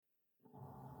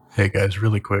Hey guys,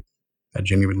 really quick. I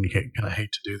genuinely kind of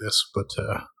hate to do this, but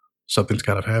something's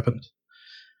kind of happened.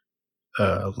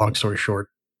 Long story short,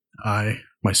 my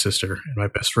sister, and my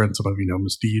best friend, some of you know him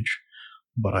as Deej,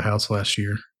 bought a house last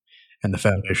year, and the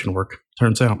foundation work,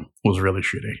 turns out, was really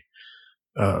shitty.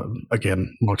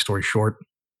 Again, long story short,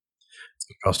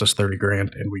 it cost us 30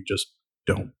 grand, and we just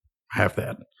don't have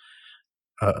that.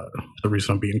 The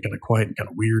reason I'm being kind of quiet and kind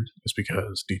of weird is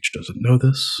because Deej doesn't know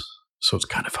this, so it's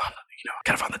kind of on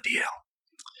the DL.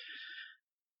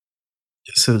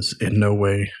 This is in no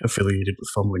way affiliated with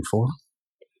Fumbling 4.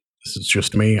 This is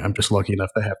just me. I'm just lucky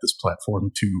enough to have this platform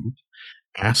to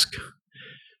ask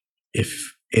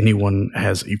if anyone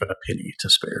has even a penny to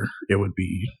spare. It would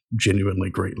be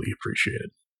genuinely greatly appreciated.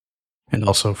 And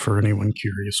also, for anyone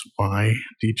curious why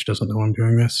Deej doesn't know I'm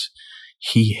doing this,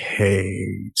 he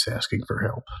hates asking for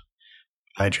help.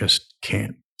 I just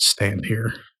can't stand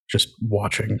here just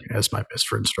watching as my best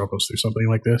friend struggles through something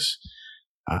like this.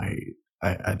 I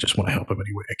just want to help him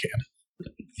any way I can.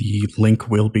 The link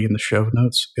will be in the show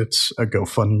notes. It's a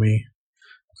GoFundMe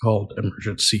called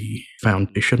Emergency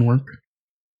Foundation Work.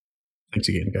 Thanks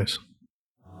again, guys.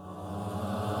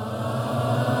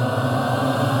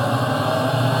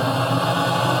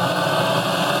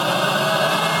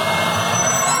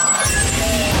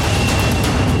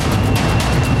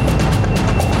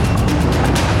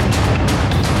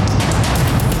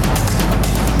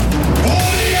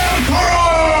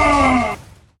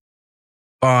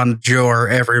 Bonjour,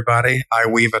 everybody. I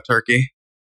weave a turkey.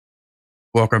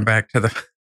 Welcome back to the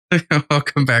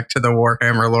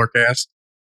Warhammer Lorecast.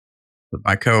 With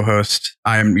my co-host,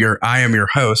 I am your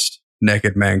host,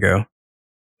 Naked Mango,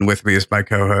 and with me is my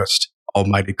co-host,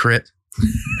 Almighty Crit.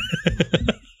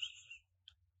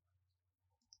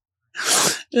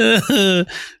 I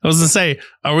was gonna say,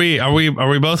 are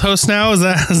we both hosts now? Is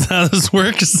that how this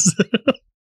works?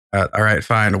 All right,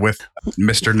 fine. With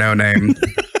Mr. No Name.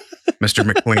 Mr.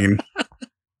 McLean.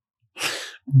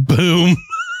 Boom.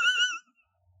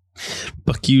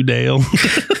 Fuck you, Dale.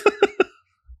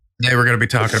 Today we're going to be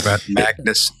talking about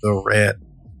Magnus the Red,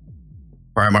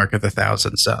 Primarch of the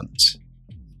Thousand Suns,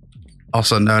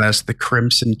 also known as the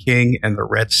Crimson King and the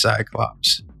Red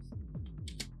Cyclops.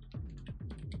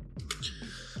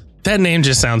 That name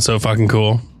just sounds so fucking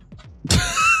cool.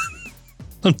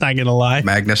 I'm not gonna lie.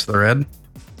 Magnus the Red?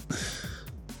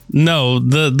 No,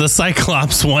 the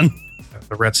Cyclops one.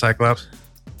 The Red Cyclops?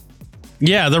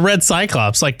 Yeah, the Red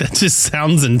Cyclops. Like, that just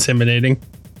sounds intimidating.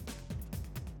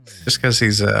 Just because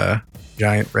he's a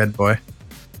giant red boy.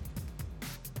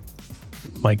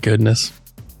 My goodness.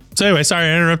 So anyway, sorry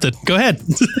I interrupted. Go ahead.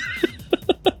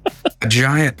 A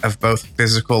giant of both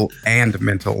physical and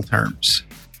mental terms.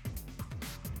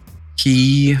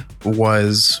 He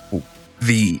was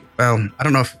I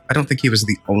don't think he was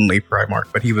the only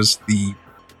Primarch, but he was the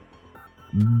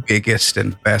biggest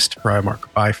and best Primarch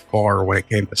by far when it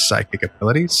came to psychic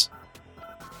abilities.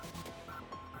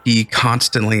 All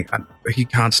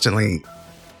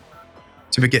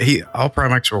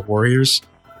Primarchs were warriors.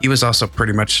 He was also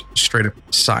pretty much straight up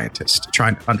scientist,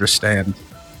 trying to understand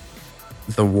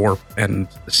the warp and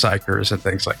the psychers and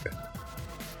things like that.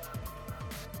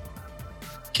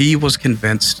 He was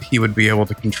convinced he would be able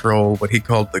to control what he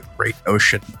called the great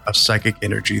ocean of psychic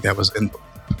energy that was in the world.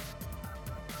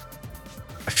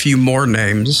 A few more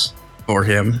names for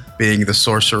him being the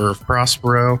Sorcerer of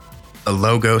Prospero, the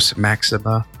Logos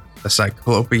Maxima, the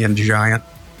Cyclopean Giant.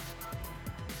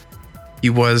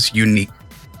 He was unique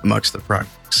amongst the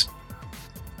Primarchs.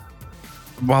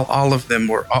 While all of the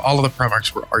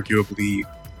Primarchs were arguably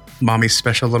mommy's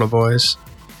special little boys,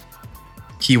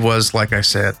 he was, like I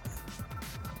said,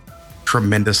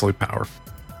 tremendously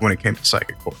powerful when it came to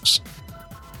psychic force.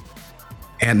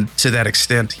 And to that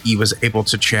extent, he was able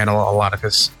to channel a lot of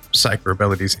his psychic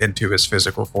abilities into his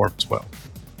physical form as well.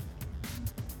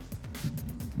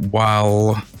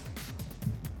 While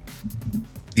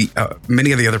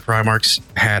many of the other Primarchs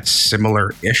had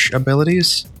similar-ish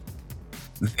abilities,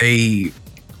 they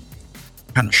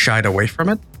kind of shied away from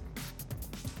it.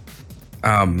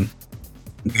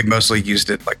 They mostly used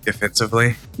it like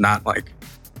defensively, not like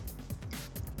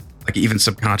even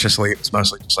subconsciously. It was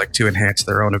mostly just like to enhance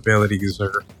their own abilities,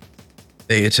 or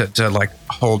they to like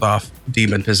hold off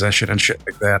demon possession and shit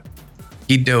like that.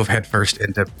 He dove headfirst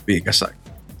into being a psychic.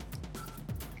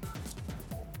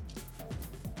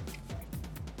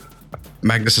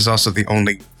 Magnus is also the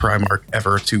only Primarch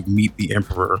ever to meet the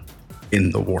Emperor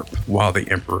in the warp, while the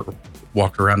Emperor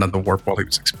walked around in the warp while he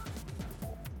was expelled.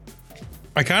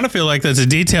 I kind of feel like that's a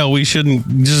detail we shouldn't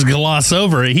just gloss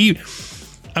over.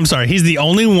 He's the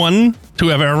only one to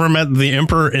have ever met the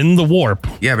Emperor in the warp.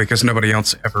 Yeah, because nobody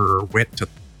else ever went to.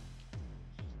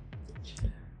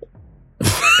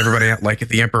 Everybody, like,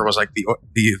 the Emperor was like, the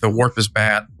warp is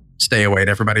bad, stay away. And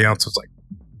everybody else was like,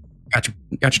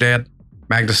 gotcha, Dad.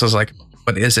 Magnus was like,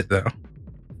 what is it, though?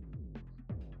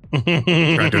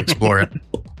 Tried to explore it.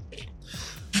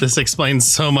 This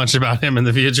explains so much about him in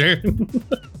the future.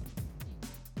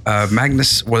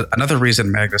 Magnus was another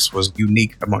reason Magnus was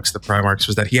unique amongst the Primarchs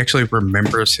was that he actually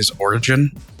remembers his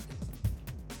origin,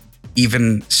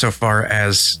 even so far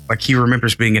as like he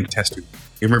remembers being in a test tube.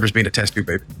 He remembers being a test tube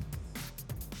baby.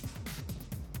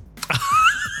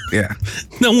 Yeah.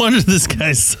 No wonder this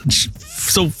guy's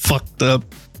so fucked up.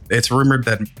 It's rumored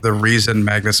that the reason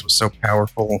Magnus was so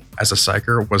powerful as a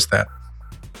psyker was that.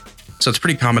 So it's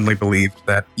pretty commonly believed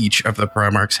that each of the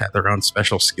Primarchs had their own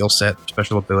special skill set,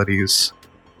 special abilities,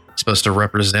 supposed to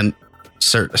represent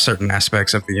certain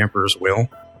aspects of the Emperor's will.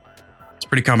 It's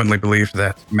pretty commonly believed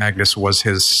that Magnus was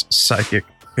his psychic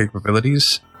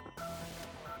capabilities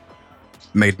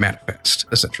made manifest,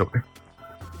 essentially.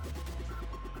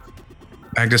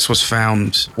 Magnus was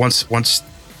found once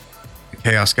the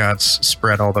Chaos Gods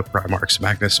spread all the Primarchs.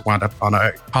 Magnus wound up on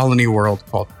a colony world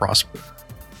called Prospero.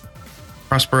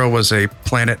 Prospero was a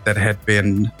planet that had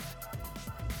been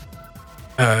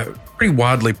pretty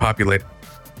wildly populated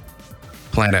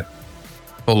planet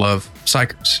full of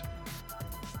psychers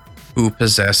who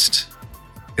possessed,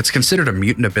 it's considered a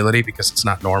mutant ability because it's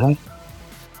not normal.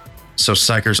 So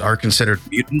psychers are considered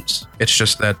mutants. It's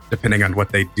just that depending on what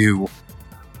they do,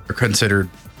 they're considered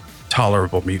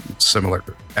tolerable mutants, similar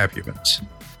to abhumans.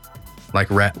 Like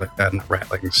not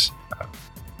ratlings.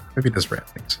 Maybe it is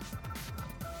ratlings.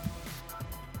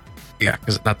 Yeah,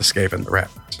 because not the Skaven, the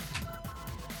ratlings.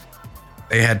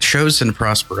 They had chosen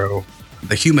Prospero.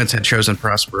 The humans had chosen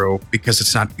Prospero because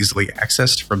it's not easily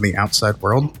accessed from the outside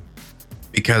world.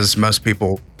 Because most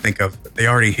people think of, they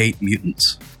already hate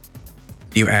mutants.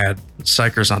 You add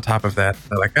psychers on top of that,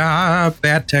 they're like,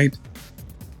 bad taint.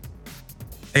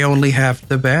 They only have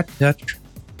the bad touch.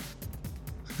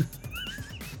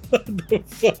 What the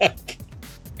fuck?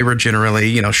 They were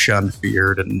generally, shunned,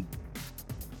 feared, and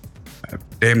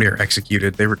damn near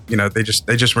executed. They were, they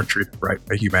just weren't treated right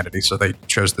by humanity, so they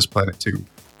chose this planet to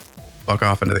fuck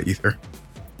off into the ether.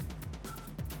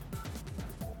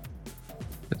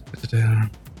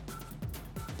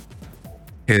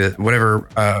 Whenever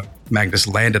Magnus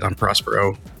landed on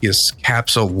Prospero, his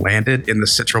capsule landed in the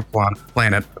central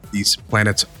planet of these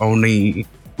planets' only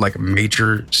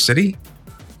major city,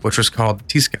 which was called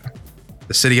Tisca,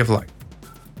 the City of Light.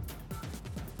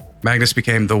 Magnus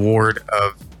became the ward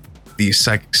of the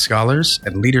psychic scholars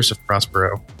and leaders of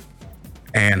Prospero,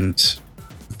 and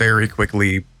very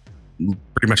quickly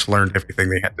pretty much learned everything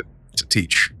they had to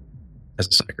teach as a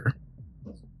psyker.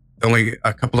 Only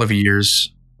a couple of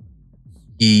years,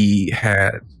 he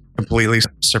had completely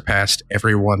surpassed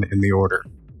everyone in the order.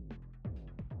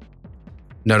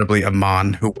 Notably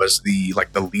Amon, who was the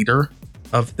leader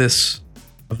of the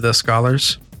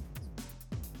scholars.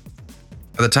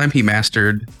 By the time he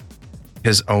mastered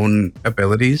his own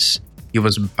abilities, he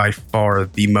was by far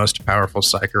the most powerful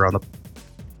psyker on the planet.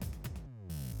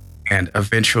 And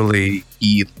eventually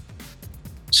he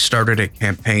started a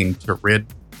campaign to rid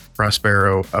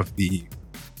Prospero of the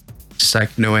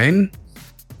Psychnoane,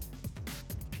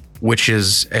 which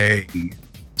is a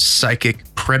psychic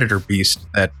predator beast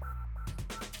that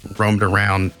roamed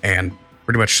around and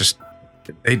pretty much just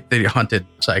they hunted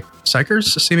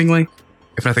psychers, seemingly.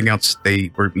 If nothing else,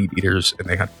 they were meat eaters and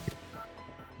they hunted people.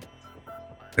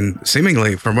 And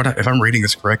seemingly, if I'm reading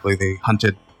this correctly, they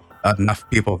hunted enough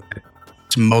people that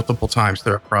multiple times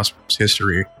throughout Prospero's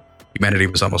history, humanity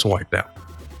was almost wiped out.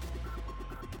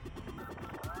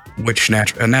 Which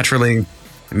naturally,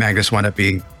 Magnus wound up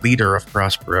being leader of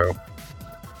Prospero.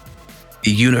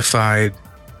 He unified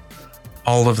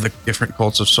all of the different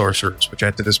cults of sorcerers, which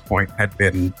at this point had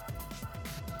been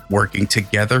working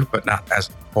together, but not as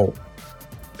a whole.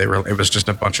 It was just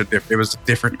a bunch of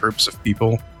different groups of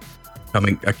people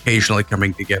occasionally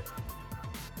coming together.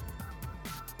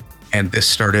 And this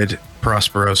started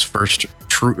Prospero's first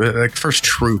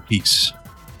true peace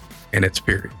in its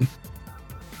period.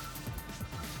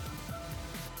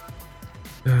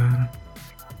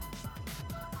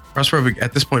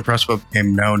 At this point, Prospero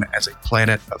became known as a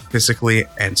planet of physically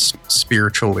and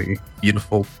spiritually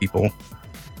beautiful people.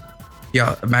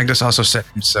 Yeah, Magnus also set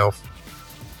himself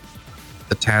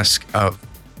the task of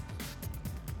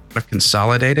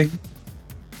consolidating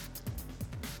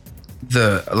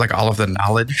all of the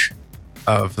knowledge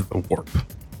of the warp.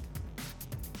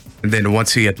 And then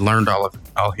once he had learned all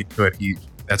he could,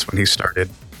 that's when he started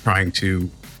trying to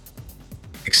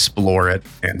explore it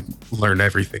and learn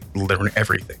everything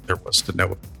there was to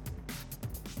know.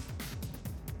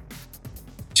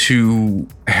 To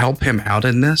help him out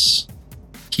in this,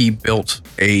 he built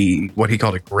what he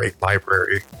called a great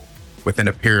library within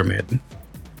a pyramid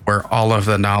where all of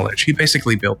the knowledge, he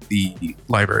basically built the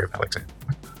Library of Alexandria,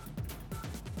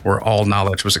 where all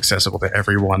knowledge was accessible to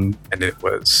everyone, and it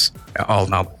was all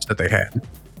knowledge that they had.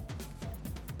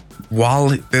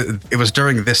 While it was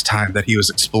during this time that he was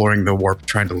exploring the warp,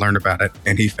 trying to learn about it,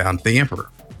 and he found the Emperor.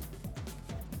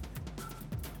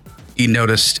 He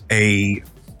noticed a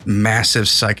massive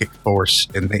psychic force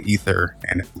in the ether,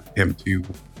 and it led him to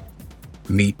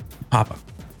meet Papa.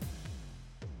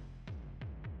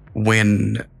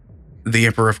 When the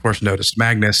Emperor, of course, noticed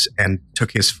Magnus and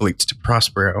took his fleets to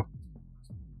Prospero,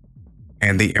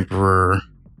 and the Emperor,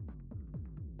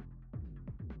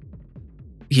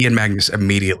 he and Magnus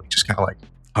immediately just kind of like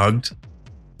hugged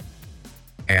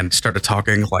and started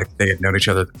talking like they had known each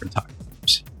other the entire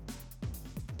times.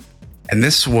 And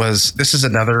this is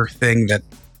another thing that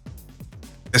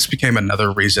this became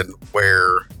another reason where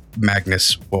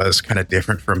Magnus was kind of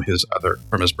different from his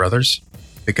brothers,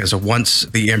 because once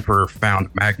the Emperor found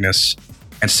Magnus,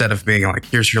 instead of being like,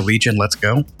 here's your legion, let's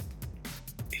go,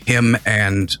 him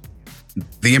and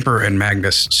the Emperor and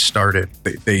Magnus started,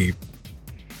 they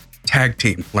tag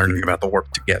team learning about the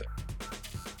warp together.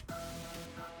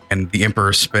 And the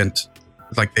Emperor spent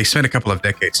a couple of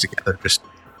decades together just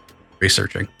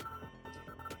researching.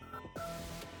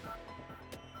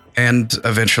 And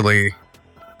eventually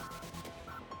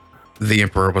the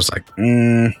Emperor was like,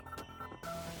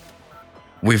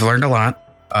 we've learned a lot.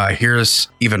 Here's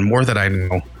even more that I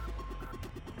know.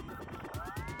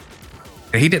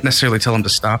 And he didn't necessarily tell him to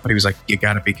stop, but he was like, you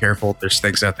got to be careful. There's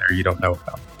things out there you don't know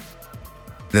about.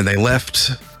 Then they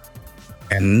left,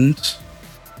 and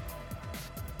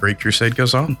Great Crusade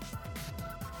goes on.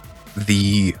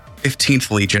 The 15th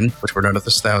Legion, which were known as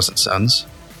the Thousand Sons,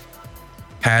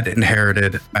 had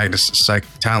inherited Magnus' psychic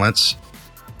talents,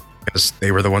 because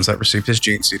they were the ones that received his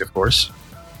gene seed, of course,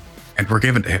 and were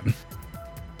given to him.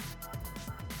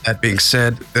 That being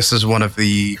said, this is one of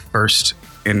the first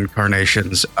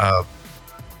incarnations of,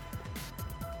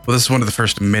 well, this is one of the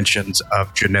first mentions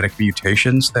of genetic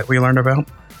mutations that we learn about.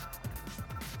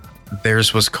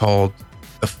 Theirs was called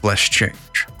the flesh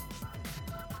change,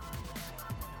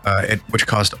 which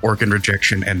caused organ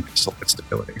rejection and mental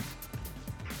instability.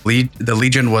 The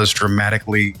Legion was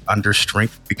dramatically under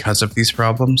strength because of these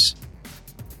problems,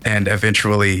 and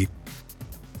eventually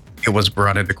it was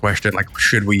brought into question, like,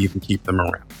 should we even keep them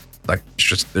around? Like,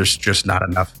 there's just not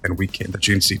enough, and the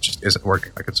gene seed just isn't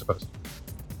working like it's supposed to.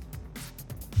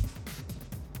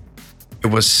 It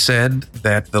was said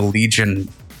that the Legion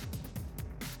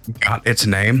got its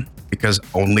name because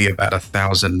only about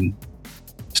 1,000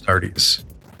 Astartes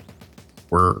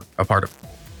were a part of it.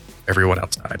 Everyone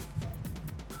else died.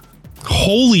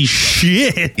 Holy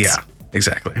shit! Yeah,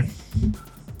 exactly.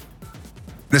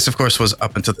 This, of course, was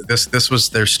up until this was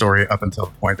their story up until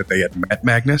the point that they had met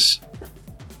Magnus,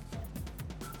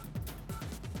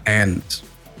 and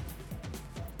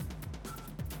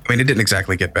I mean, it didn't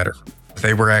exactly get better.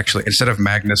 They were actually, instead of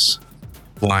Magnus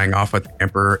flying off with the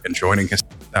Emperor and joining his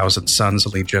Thousand Sons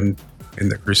Legion in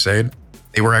the Crusade,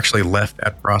 they were actually left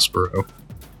at Prospero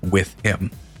with him.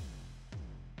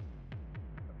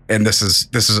 And this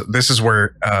is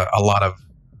where a lot of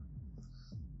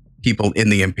people in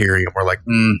the Imperium were like,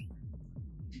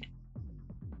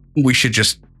 we should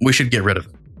get rid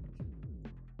of them.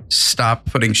 Stop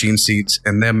putting gene seeds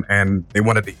in them, and they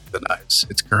wanted to euthanize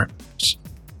its current use.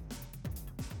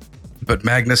 But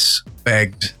Magnus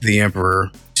begged the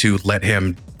Emperor to let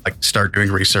him start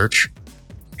doing research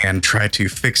and try to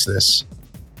fix this,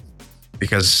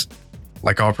 because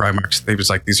like all Primarchs, they was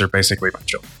like, these are basically my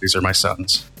children. These are my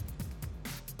sons.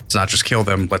 Let's not just kill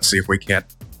them. Let's see if we can't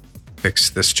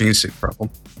fix this gene seed problem.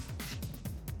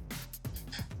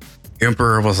 The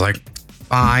Emperor was like,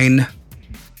 fine.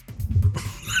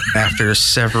 After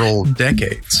several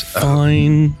decades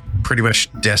fine, pretty much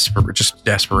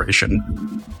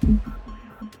desperation,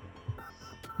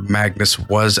 Magnus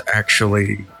was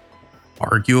actually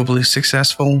arguably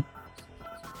successful.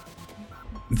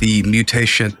 The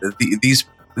mutation,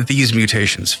 these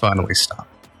mutations finally stopped.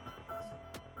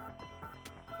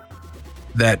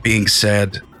 That being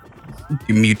said,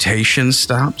 the mutation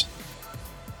stopped,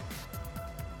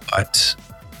 but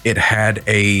it had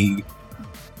a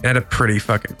pretty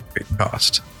fucking big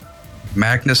cost.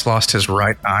 Magnus lost his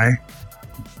right eye,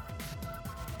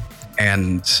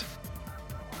 and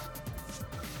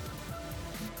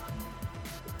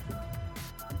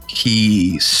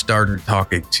he started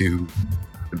talking to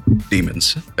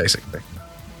demons, basically.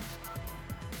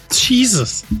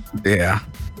 Jesus. Yeah.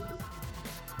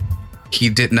 he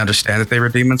didn't understand that they were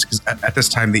demons, because at this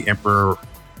time the emperor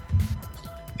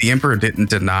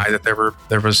didn't deny that there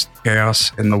was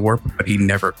chaos in the warp, but he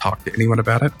never talked to anyone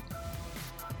about it.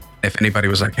 If anybody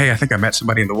was like, hey, I think I met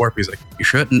somebody in the warp, he's like, you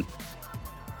shouldn't.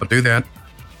 Don't do that.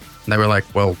 And they were like,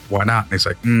 well, why not? And he's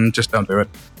like, just don't do it.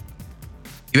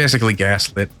 He basically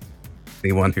gaslit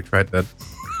anyone who tried to.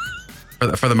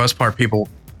 For the most part, people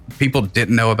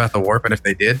didn't know about the warp, and if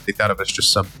they did, they thought it was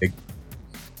just some big.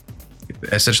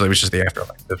 Essentially, it was just the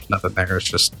afterlife. There's nothing there. It's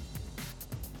just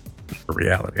the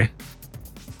reality.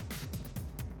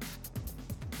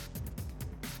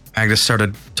 Magnus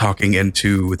started talking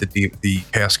into the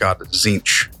chaos god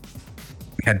Tzeentch.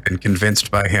 He had been convinced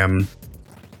by him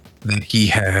that he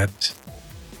had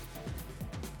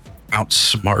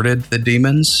outsmarted the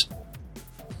demons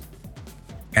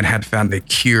and had found a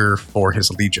cure for his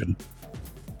legion.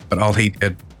 But all he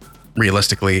did,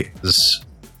 realistically, is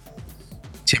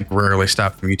temporarily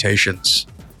stop the mutations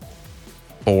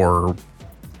for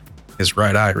his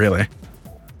right eye, really.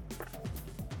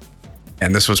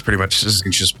 And this was pretty much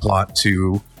Tzeentch's plot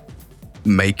to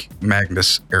make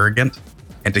Magnus arrogant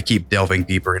and to keep delving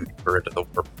deeper and deeper into the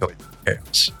warp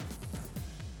chaos.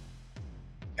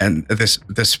 And this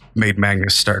made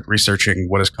Magnus start researching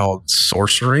what is called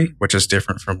sorcery, which is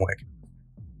different from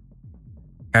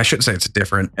I shouldn't say it's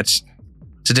different. It's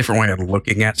a different way of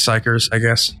looking at psychers, I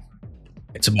guess.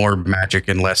 It's more magic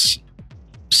and less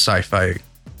sci-fi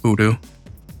voodoo.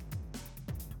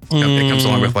 It comes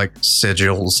along with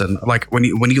sigils and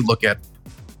when you look at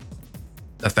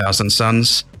 1,000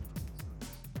 Suns,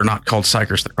 they're not called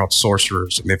psychers, they're called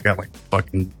sorcerers, and they've got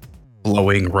fucking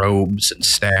glowing robes and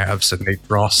staves, and they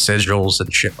draw sigils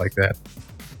and shit like that.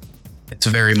 It's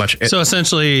very much so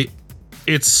essentially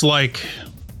it's like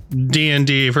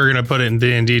D&D. If we're gonna put it in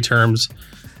D&D terms,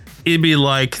 it'd be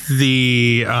like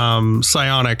the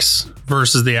psionics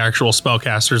versus the actual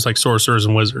spellcasters, like sorcerers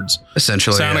and wizards.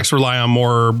 Essentially, psionics rely on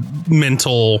more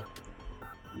mental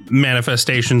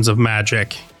manifestations of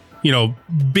magic.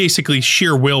 Basically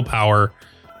sheer willpower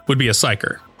would be a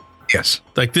psyker. Yes.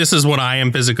 This is what I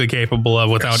am physically capable of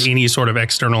without any sort of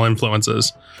external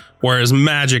influences. Whereas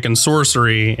magic and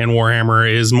sorcery in Warhammer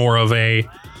is more of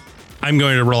I'm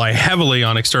going to rely heavily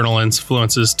on external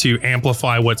influences to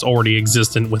amplify what's already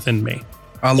existent within me.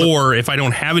 Or if I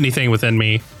don't have anything within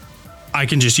me, I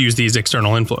can just use these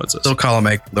external influences. Little column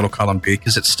A, little column B,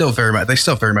 because it's still they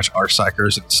still very much are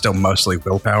psychers. It's still mostly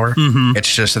willpower. Mm-hmm.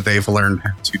 It's just that they've learned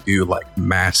how to do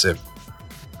massive.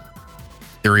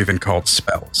 They're even called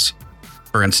spells.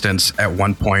 For instance, at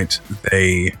one point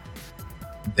they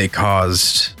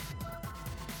caused.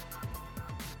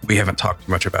 We haven't talked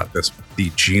much about this.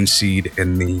 The gene seed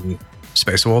in the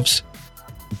Space Wolves.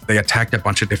 They attacked a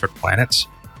bunch of different planets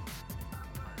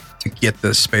to get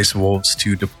the Space Wolves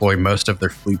to deploy most of their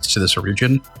fleets to this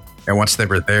region. And once they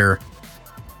were there,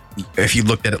 if you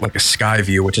looked at it like a sky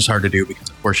view, which is hard to do because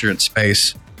of course you're in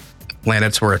space, the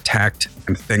planets were attacked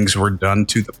and things were done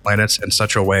to the planets in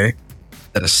such a way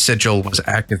that a sigil was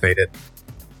activated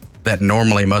that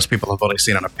normally most people have only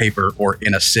seen on a paper or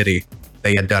in a city.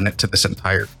 They had done it to this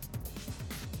entire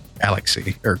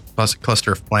galaxy or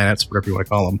cluster of planets, whatever you want to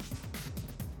call them.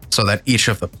 So that each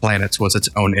of the planets was its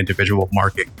own individual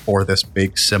marking for this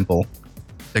big symbol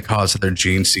to cause their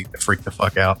gene seed to freak the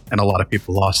fuck out. And a lot of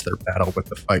people lost their battle with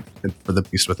the fight for the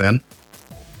beast within.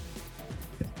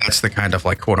 That's the kind of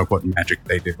quote unquote magic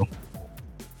they do.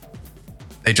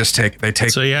 They just take.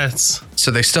 So yes.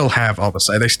 So they still have all this.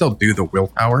 They still do the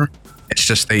willpower. It's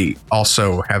just they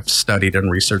also have studied and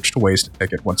researched ways to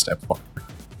take it one step farther.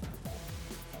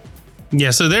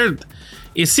 Yeah, so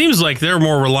it seems like they're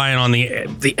more reliant on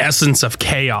the essence of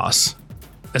chaos,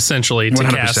 essentially, to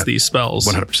 100%. cast these spells.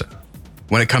 100%.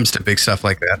 When it comes to big stuff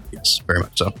like that, yes, very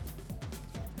much so.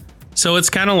 So it's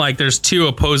kind of like there's two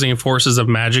opposing forces of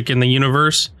magic in the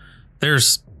universe.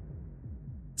 There's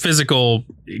physical,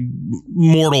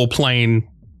 mortal plane,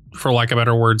 for lack of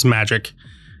better words, magic.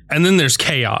 And then there's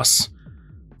chaos,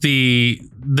 the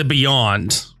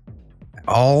beyond.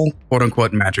 All quote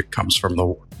unquote magic comes from the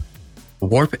warp. The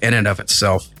warp in and of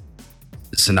itself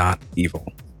is not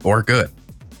evil or good.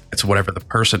 It's whatever the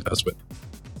person does with it.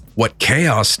 What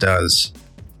chaos does.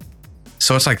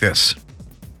 So it's like this.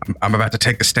 I'm about to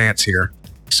take a stance here.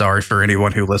 Sorry for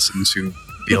anyone who listens who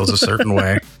feels a certain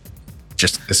way.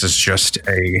 This is just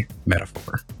a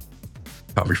metaphor.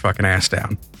 Calm your fucking ass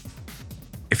down.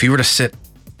 If the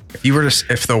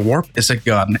warp is a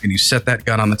gun and you set that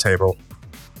gun on the table,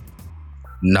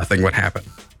 nothing would happen.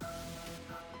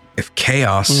 If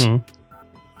chaos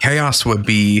would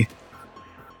be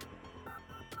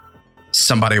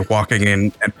somebody walking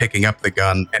in and picking up the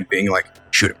gun and being like,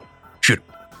 shoot him, shoot him,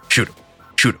 shoot him,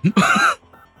 shoot him.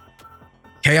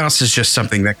 Chaos is just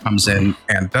something that comes in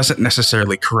and doesn't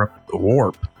necessarily corrupt the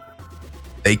warp.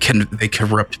 They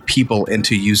corrupt people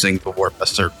into using the warp a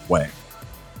certain way.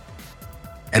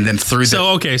 And then through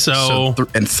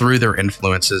through their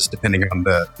influences, depending on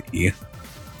the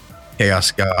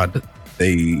chaos god,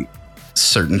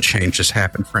 certain changes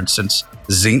happen. For instance,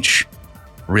 Tzeentch,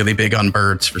 really big on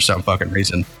birds for some fucking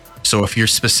reason. So if you're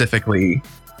specifically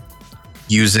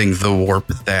using the warp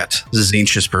that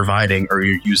Tzeentch is providing, or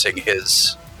you're using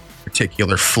his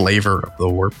particular flavor of the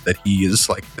warp that he is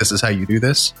like, this is how you do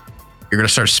this, you're gonna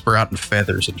start sprouting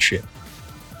feathers and shit.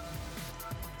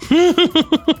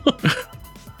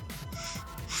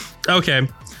 Okay.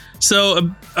 So,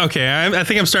 I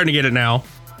think I'm starting to get it now.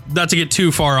 Not to get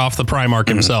too far off the Primarch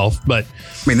himself, but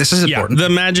I mean, this is important. The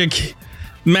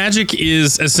magic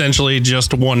is essentially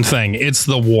just one thing. It's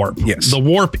the warp. Yes. The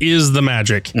warp is the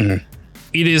magic. Mm-hmm.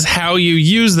 It is how you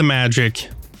use the magic.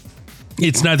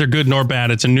 It's neither good nor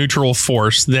bad. It's a neutral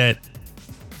force that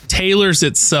tailors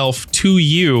itself to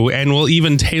you and will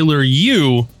even tailor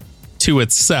you to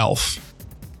itself.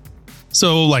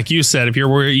 So, like you said, if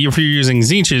you're using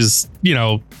Tzeentch's,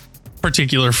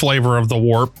 particular flavor of the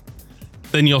warp,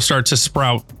 then you'll start to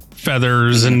sprout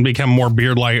feathers and become more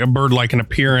bird-like in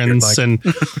appearance and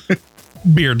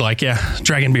bearded,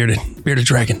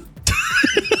 dragon.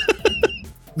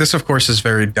 This, of course, is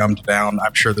very dumbed down.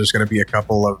 I'm sure there's going to be a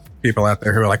couple of people out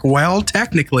there who are like, well,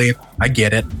 technically, I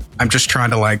get it. I'm just trying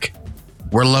to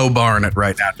we're low barring it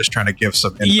right now, just trying to give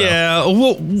some info. Yeah,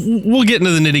 we'll get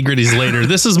into the nitty gritties later.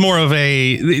 This is more of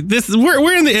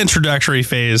we're in the introductory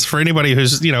phase for anybody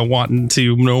who's wanting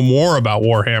to know more about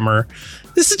Warhammer.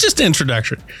 This is just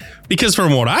introduction, because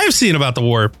from what I've seen about the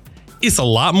warp, it's a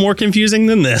lot more confusing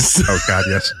than this. Oh God,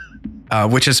 yes.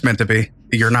 Which is meant to be.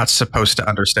 You're not supposed to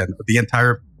understand. The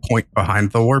entire point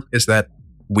behind the warp is that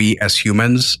we as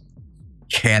humans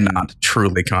cannot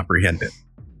truly comprehend it,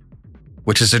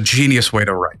 which is a genius way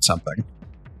to write something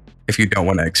if you don't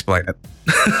want to explain it.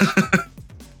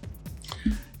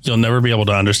 You'll never be able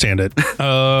to understand it.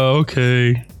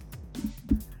 Okay.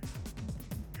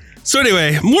 So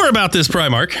anyway, more about this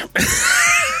Primarch.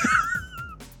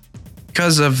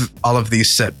 Because of all of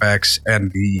these setbacks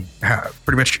and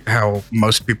pretty much how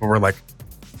most people were like,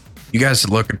 you guys are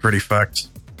looking pretty fucked.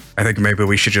 I think maybe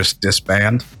we should just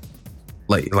disband.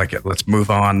 Let's move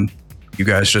on. You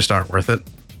guys just aren't worth it.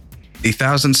 The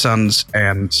Thousand Sons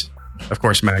and, of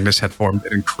course, Magnus had formed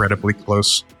an incredibly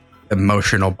close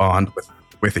emotional bond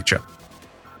with each other.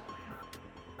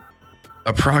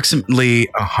 Approximately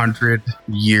 100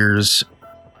 years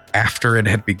after it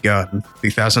had begun, the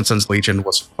Thousand Sons Legion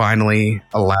was finally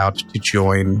allowed to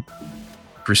join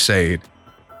Crusade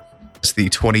as the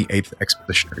 28th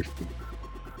Expeditionary Fleet.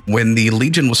 When the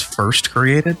Legion was first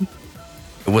created,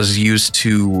 it was used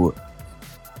to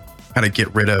kind of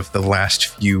get rid of the last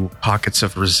few pockets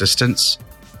of resistance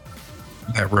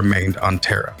that remained on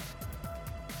Terra.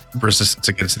 Resistance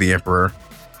against the Emperor.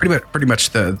 Pretty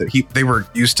much they were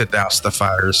used to douse the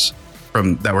fires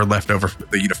that were left over from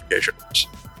the Unification Wars.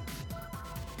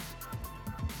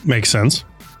 Makes sense.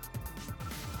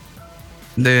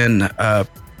 Then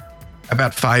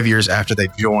about 5 years after they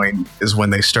joined is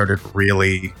when they started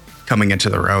really coming into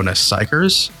their own as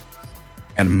Psychers.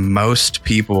 And most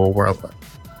people were,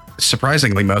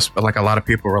 surprisingly but a lot of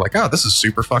people were like, oh, this is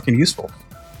super fucking useful.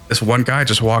 This one guy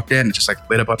just walked in and just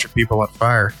lit a bunch of people on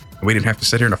fire. And we didn't have to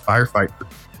sit here in a firefight for,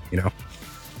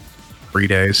 3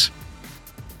 days.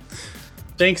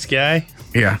 Thanks, guy.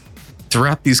 Yeah.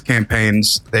 Throughout these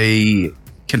campaigns, they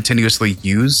continuously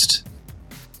used,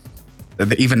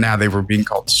 even now they were being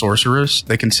called sorcerers,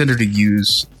 they considered to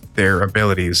use their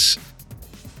abilities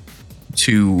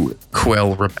to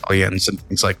quell rebellions and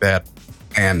things like that.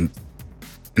 And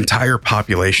entire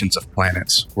populations of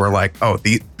planets were like, oh,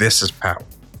 this is power.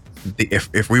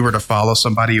 If we were to follow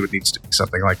somebody, it would need to be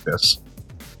something like this.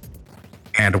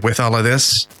 And with all of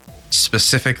this,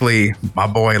 specifically my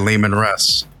boy Lehman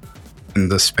Russ and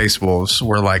the Space Wolves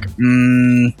were like,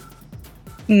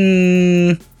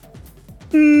 if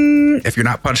you're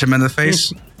not punching him in the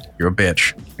face, you're a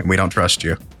bitch, and we don't trust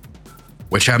you.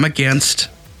 Which I'm against.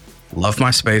 Love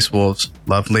my Space Wolves.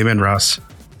 Love Lehman Russ.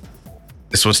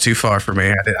 This was too far for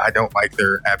me. I don't like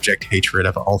their abject hatred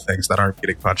of all things that aren't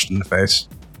getting punched in the face.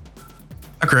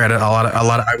 Granted, a lot of.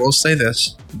 I will say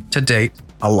this: to date,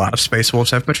 a lot of Space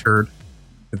Wolves have matured.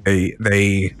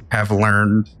 They have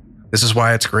learned. This is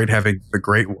why it's great having the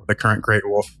current Great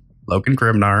Wolf, Logan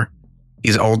Grimnar.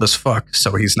 He's old as fuck,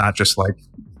 so he's not just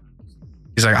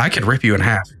he's like, I could rip you in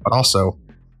half, but also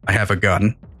I have a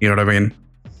gun. You know what I mean?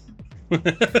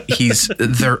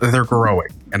 They're growing,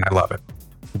 and I love it.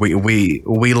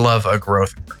 We love a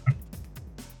growth.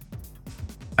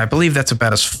 I believe that's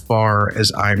about as far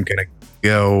as I'm gonna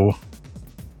go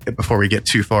before we get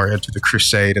too far into the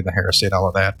Crusade and the Heresy and all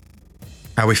of that.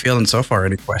 How we feeling so far?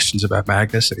 Any questions about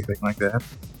Magnus? Anything like that?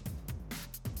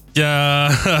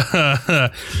 Yeah.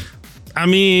 I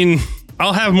mean,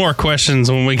 I'll have more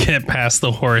questions when we get past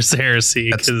the Horus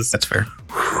Heresy. That's fair.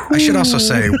 I should also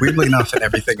say, weirdly enough, in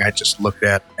everything I just looked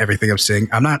at, everything I'm seeing,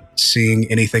 I'm not seeing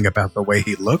anything about the way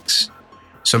he looks.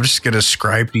 So I'm just going to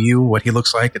describe to you what he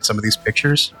looks like in some of these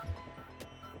pictures.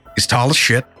 He's tall as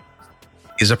shit.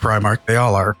 He's a Primarch. They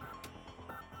all are.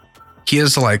 He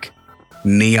is like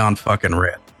neon fucking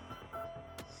red.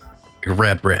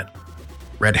 Red.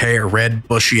 Red hair, red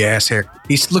bushy ass hair.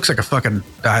 He looks like a fucking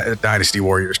Dynasty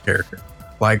Warriors character.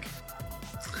 Like,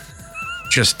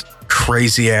 just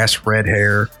crazy ass red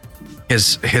hair.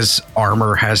 His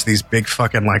armor has these big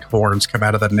fucking like horns come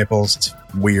out of the nipples. It's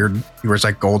weird. He wears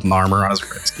like golden armor on his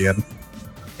red skin.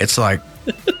 It's like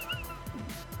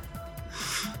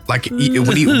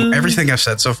everything I've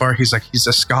said so far, he's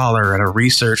a scholar and a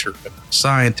researcher and a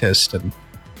scientist, and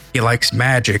he likes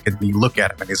magic. And you look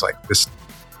at him and he's like this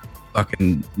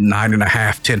fucking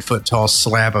 9.5, 10 foot tall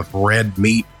slab of red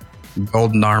meat,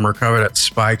 golden armor covered at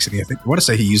spikes, and I want to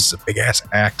say he uses a big ass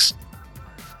axe.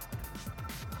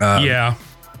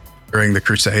 During the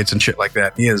Crusades and shit like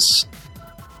that. He is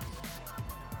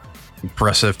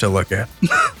impressive to look at.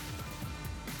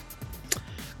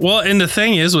 Well, and the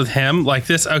thing is with him, like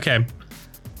this, okay,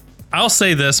 I'll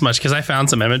say this much because I found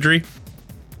some imagery.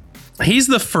 He's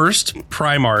the first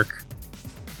Primarch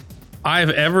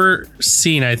I've ever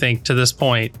seen, I think, to this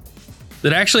point,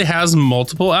 that actually has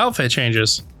multiple outfit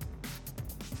changes.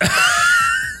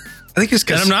 I think it's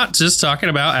because I'm not just talking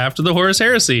about after the Horus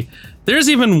Heresy. There's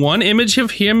even one image of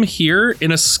him here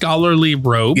in a scholarly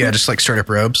robe. Yeah, just like straight up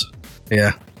robes.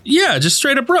 Yeah. Yeah, just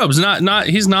straight up robes. Not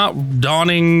he's not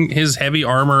donning his heavy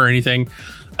armor or anything.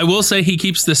 I will say he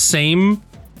keeps the same,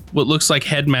 what looks like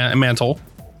head mantle.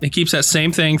 He keeps that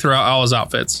same thing throughout all his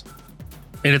outfits.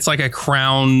 And it's like a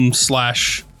crown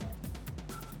slash,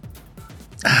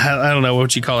 I don't know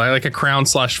what you call it, like a crown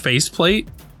slash faceplate,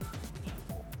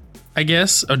 I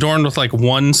guess, adorned with like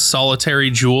one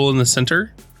solitary jewel in the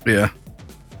center. Yeah.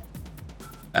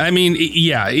 I mean,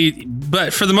 yeah,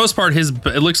 but for the most part,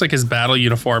 it looks like his battle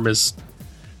uniform is,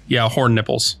 horn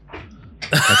nipples.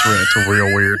 That's weird. It's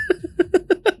real weird.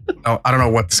 I don't know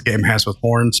what this game has with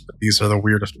horns, but these are the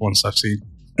weirdest ones I've seen.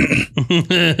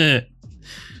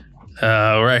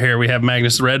 Right here we have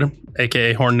Magnus Red,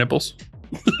 aka Horn Nipples.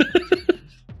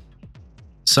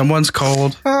 Someone's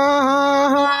cold.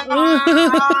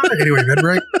 Anyway, mid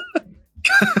break.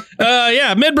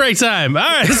 Mid break time. All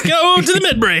right, let's go to the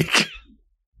mid break.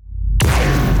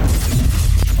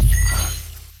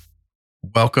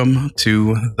 Welcome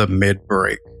to the mid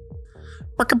break.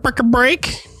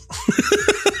 Break.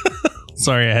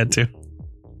 Sorry, I had to.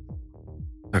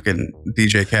 Fucking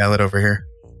DJ Khaled over here.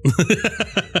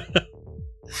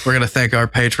 We're going to thank our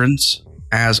patrons,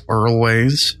 as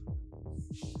always.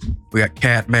 We got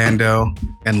Cat Mando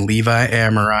and Levi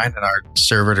Amorine in our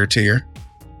servitor tier.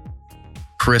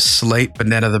 Chris Slate,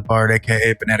 Banetta the Bard,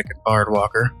 aka Banetican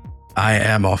Bardwalker. I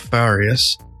am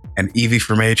Alfarius. And Evie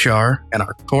from HR in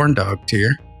our Corn Dog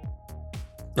tier.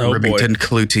 Oh, Rivington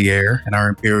Cloutier in our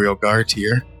Imperial Guard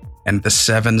tier. And the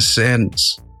Seven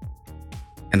Sins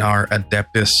in our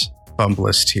Adeptus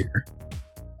Fumblis tier.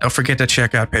 Don't forget to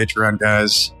check out Patreon,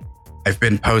 guys. I've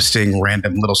been posting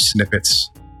random little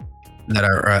snippets that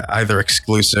are either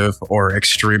exclusive or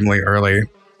extremely early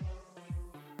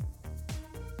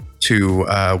to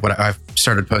what I've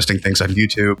started posting things on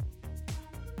YouTube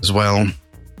as well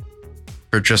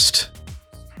for just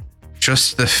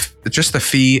the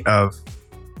fee of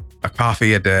a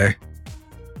coffee a day.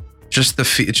 Just the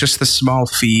small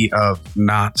fee of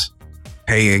not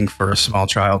paying for a small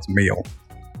child's meal.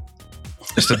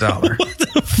 Just $1. What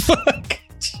the fuck?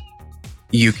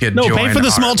 You could no join pay for the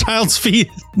small child's fee.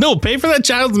 No, pay for that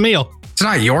child's meal. It's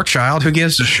not your child. Who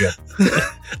gives a shit?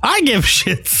 I give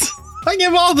shits. I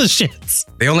give all the shits.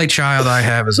 The only child I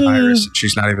have is Iris.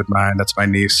 She's not even mine. That's my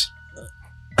niece.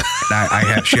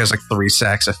 And she has like 3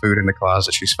 sacks of food in the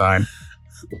closet. She's fine.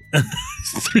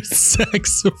 3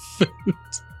 sacks of food.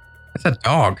 That's a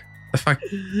dog. The fuck.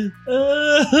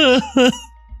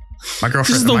 My girlfriend.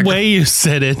 This is the way you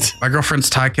said it. My girlfriend's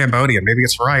Thai Cambodian. Maybe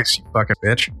it's rice, you fucking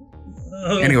bitch.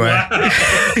 Anyway. Wow.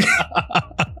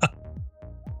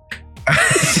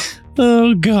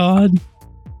 Oh God.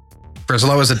 For as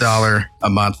low as $1 a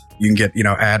month, you can get,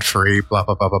 ad free, blah,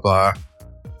 blah, blah, blah, blah.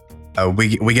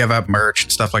 We give up merch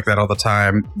and stuff like that all the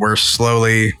time. We're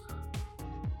slowly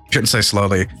shouldn't say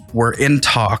slowly. We're in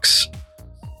talks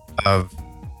of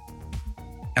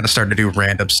kind of starting to do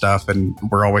random stuff, and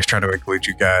we're always trying to include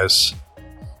you guys.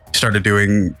 Started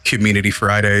doing community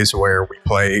Fridays where we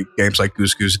play games like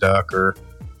Goose Goose Duck or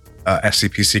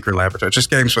SCP Secret Laboratory, just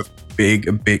games with big,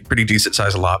 pretty decent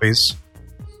sized lobbies.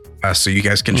 So you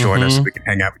guys can join us. We can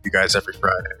hang out with you guys every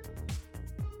Friday.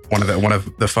 One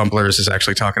of the fumblers is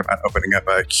actually talking about opening up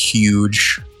a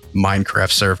huge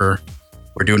Minecraft server.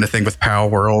 We're doing a thing with Power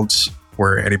Worlds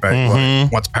where anybody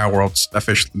once Power Worlds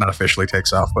not officially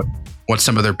takes off, but once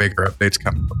some of their bigger updates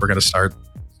come, we're going to start.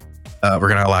 We're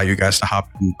going to allow you guys to hop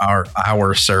in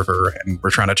our server, and we're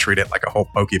trying to treat it like a whole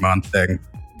Pokemon thing.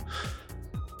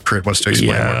 Crit wants to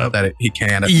explain that he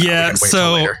can. Yeah,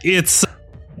 so it's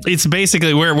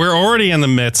basically we're already in the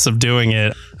midst of doing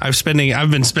it. I've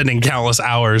been spending countless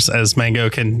hours, as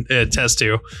Mango can attest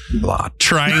to,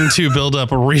 trying to build up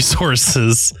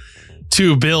resources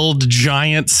to build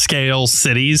giant scale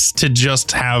cities to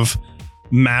just have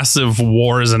massive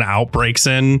wars and outbreaks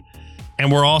in.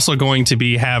 And we're also going to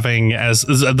be having, as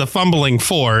the Fumbling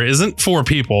 4 isn't 4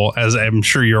 people, as I'm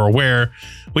sure you're aware.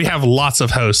 We have lots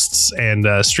of hosts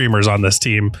and streamers on this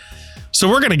team. So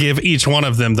we're going to give each one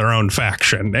of them their own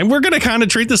faction. And we're going to kind of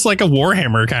treat this like a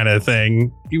Warhammer kind of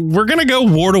thing. We're going to go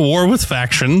war to war with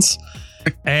factions.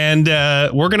 And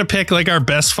we're going to pick like our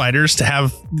best fighters to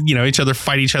have, each other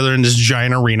fight each other in this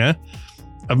giant arena.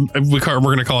 We're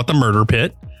going to call it the Murder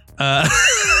Pit.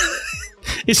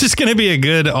 It's just going to be a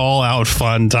good all out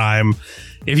fun time.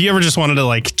 If you ever just wanted to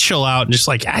like chill out and just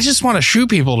like, I just want to shoot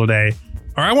people today,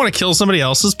 or I want to kill somebody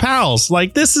else's pals,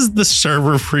 like this is the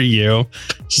server for you.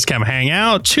 Just come hang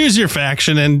out, choose your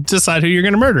faction, and decide who you're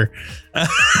going to murder.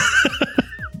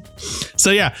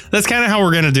 So yeah, that's kind of how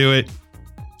we're going to do it.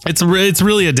 It's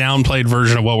really a downplayed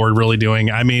version of what we're really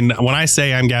doing. I mean, when I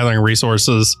say I'm gathering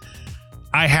resources,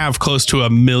 I have close to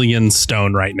 1 million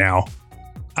stone right now.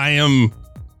 I am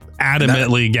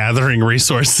adamantly gathering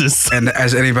resources. And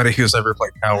as anybody who's ever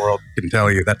played Power World can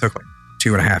tell you, that took like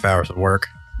 2.5 hours of work.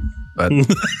 But no,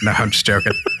 I'm just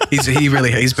joking. He's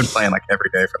been playing like every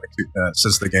day for like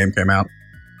since the game came out.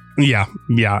 Yeah.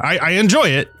 I enjoy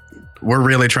it. We're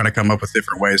really trying to come up with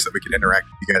different ways that we can interact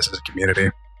with you guys as a community.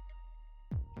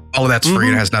 All of that's free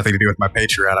and has nothing to do with my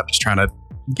Patreon. I'm just trying to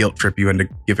guilt trip you into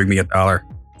giving me $1.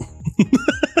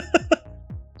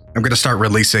 I'm going to start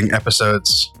releasing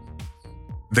episodes.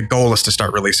 The goal is to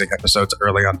start releasing episodes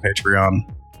early on Patreon.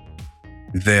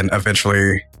 Then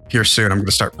eventually, here soon, I'm going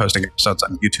to start posting episodes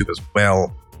on YouTube as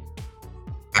well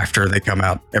after they come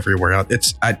out everywhere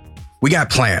else. We got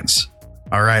plans.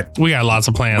 All right. We got lots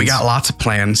of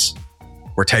plans.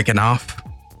 We're taking off.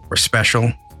 We're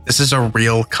special. This is a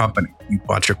real company, you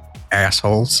bunch of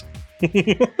assholes.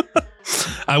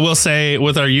 I will say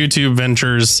with our YouTube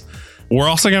ventures, we're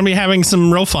also going to be having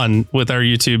some real fun with our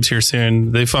YouTubes here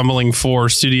soon. The Fumbling 4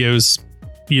 Studios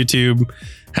YouTube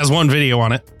has one video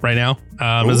on it right now.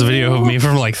 It's a video of me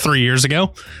from like 3 years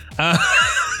ago.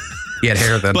 He had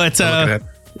hair then. But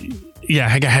yeah, I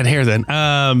had hair then.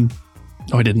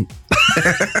 I didn't.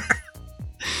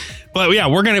 But yeah,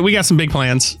 we got some big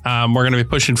plans. We're gonna be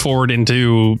pushing forward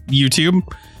into YouTube.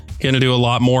 Gonna do a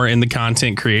lot more in the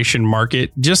content creation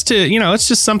market. Just to, it's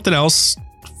just something else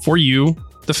for you,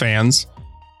 the fans,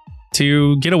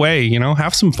 to get away,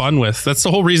 have some fun with. That's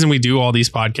the whole reason we do all these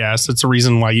podcasts. It's the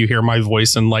reason why you hear my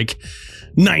voice in like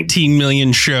 19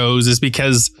 million shows, is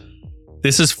because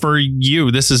this is for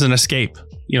you. This is an escape.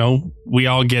 We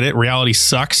all get it. Reality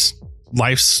sucks.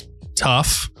 Life's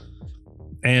tough.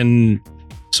 And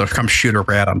so come shoot a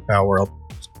rat on Power World.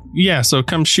 Yeah, so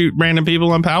come shoot random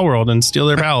people on Power World and steal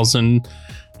their pals, and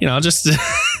just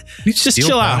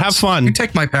chill out, have fun. You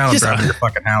take my pal and drive to your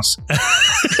fucking house.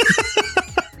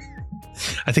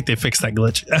 I think they fixed that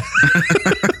glitch.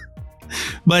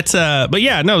 But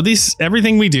yeah, no,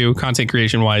 everything we do content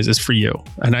creation wise is for you.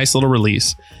 A nice little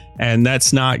release, and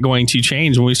that's not going to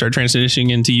change when we start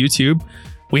transitioning into YouTube.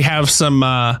 We have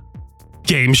some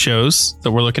game shows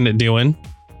that we're looking at doing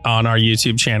on our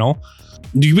YouTube channel.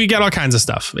 We got all kinds of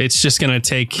stuff. It's just going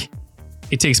to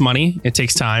it takes money. It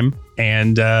takes time.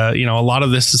 And, a lot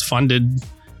of this is funded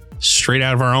straight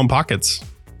out of our own pockets.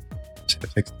 It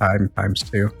takes time times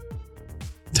 2.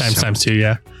 Times 2.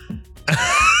 Yeah.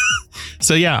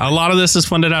 So yeah, a lot of this is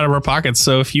funded out of our pockets.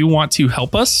 So if you want to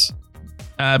help us,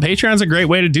 Patreon's a great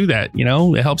way to do that.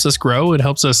 It helps us grow. It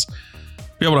helps us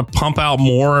be able to pump out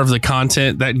more of the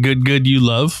content that good you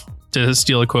love. To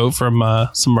steal a quote from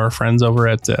some of our friends over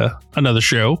at another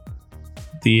show,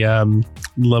 the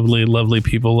lovely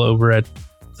people over at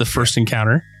The First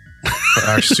Encounter.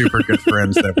 Our super good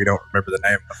friends that we don't remember the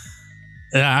name of.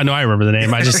 I know I remember the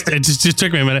name. It just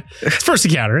took me a minute. It's First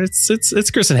Encounter.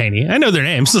 It's Chris and Haney. I know their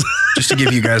names. Just to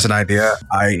give you guys an idea,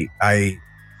 I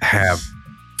have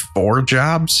 4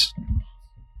 jobs,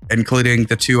 including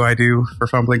the 2 I do for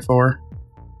Fumbling 4.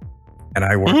 And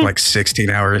I work like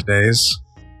 16-hour days.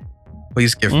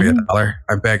 Please give me $1.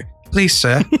 I beg. Please,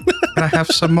 sir, can I have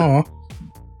some more?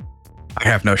 I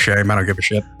have no shame. I don't give a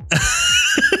shit.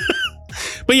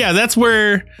 But yeah, that's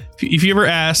where, if you ever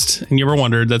asked and you ever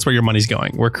wondered, that's where your money's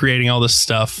going. We're creating all this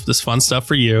stuff, this fun stuff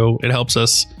for you. It helps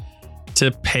us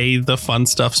to pay the fun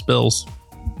stuff's bills.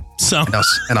 So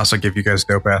and also give you guys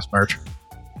dope ass merch.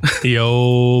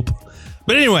 Yup.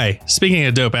 But anyway, speaking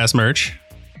of dope ass merch,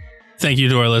 thank you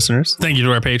to our listeners. Thank you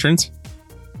to our patrons.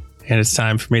 And it's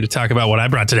time for me to talk about what I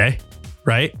brought today.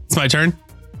 Right? It's my turn.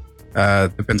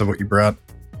 Depends on what you brought.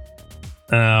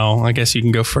 Oh, I guess you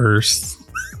can go first.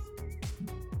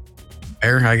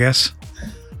 Fair, I guess.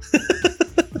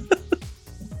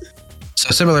 So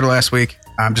similar to last week,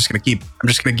 I'm just gonna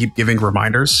keep giving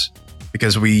reminders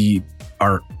because I'm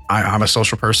a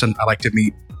social person. I like to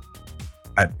meet.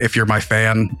 If you're my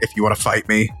fan, if you want to fight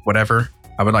me, whatever,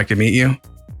 I would like to meet you.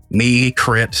 Me,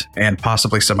 Crit, and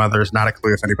possibly some others. Not a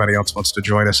clue if anybody else wants to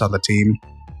join us on the team.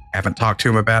 Haven't talked to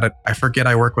him about it. I forget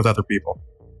I work with other people.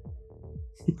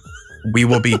 We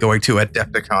will be going to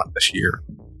Adepticon this year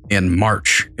in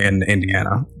March in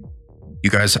Indiana. You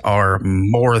guys are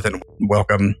more than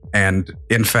welcome and,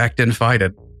 in fact,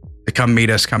 invited to come meet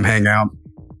us, come hang out.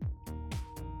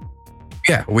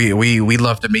 Yeah, we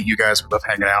love to meet you guys. We love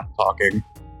hanging out and talking.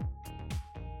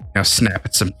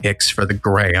 Snapping some pics for the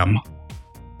gram.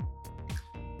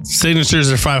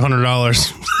 Signatures are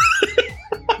 $500.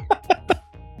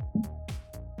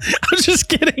 I'm just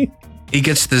kidding. He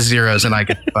gets the 0s and I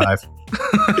get 5.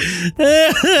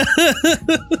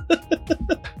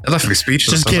 That left me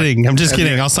speechless. Just kidding. I'm just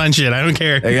kidding. I'll sign shit. I don't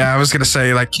care. Yeah, I was gonna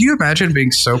say, like, can you imagine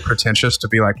being so pretentious to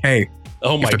be like, hey,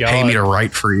 oh my you have to God, pay me to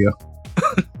write for you?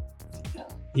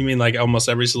 You mean like almost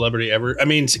every celebrity ever? I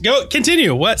mean, go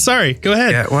continue. What? Sorry. Go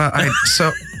ahead. Yeah. Well,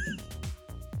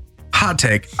 hot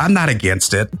take. I'm not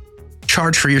against it.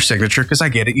 Charge for your signature because I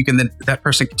get it. You can then that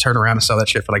person can turn around and sell that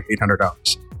shit for like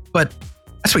 $800. But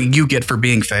that's what you get for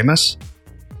being famous.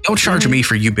 Don't charge me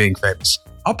for you being famous.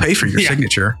 I'll pay for your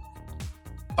signature.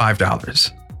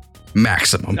 $5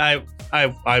 maximum.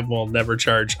 I will never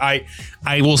charge. I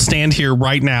will stand here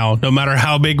right now, no matter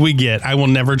how big we get. I will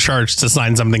never charge to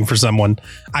sign something for someone.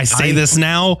 I say this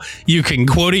now. You can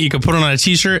quote it. You can put it on a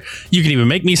t-shirt. You can even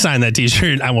make me sign that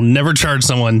t-shirt. I will never charge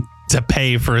someone to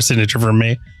pay for a signature from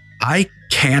me. I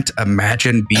can't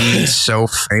imagine being so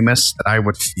famous that I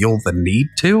would feel the need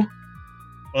to.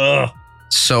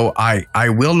 So I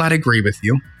will not agree with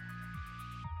you.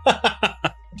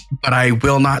 But I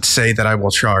will not say that I will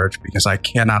charge because I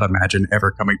cannot imagine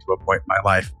ever coming to a point in my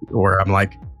life where I'm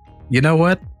like, you know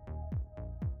what?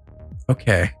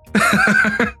 Okay.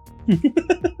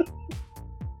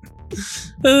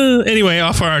 Anyway,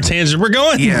 off on our tangent. We're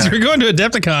going to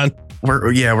Adepticon.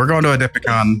 We're going to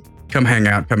Adepticon. Come hang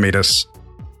out. Come meet us.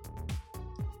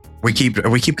 We keep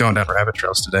going down rabbit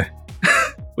trails today.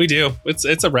 We do.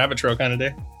 It's a rabbit trail kind of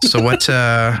day. So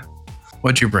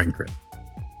what'd you bring, Chris?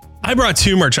 I brought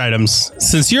 2 merch items.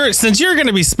 Since you're going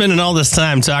to be spending all this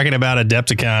time talking about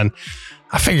Adepticon,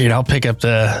 I figured I'll pick up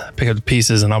the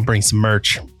pieces and I'll bring some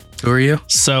merch. Who are you?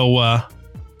 So,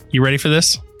 you ready for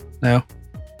this? No.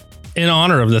 In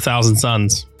honor of the Thousand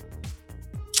Suns,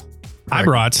 I'm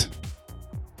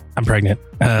pregnant.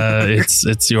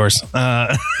 It's yours.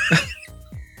 I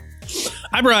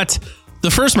brought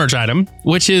the first merch item,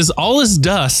 which is All Is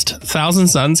Dust Thousand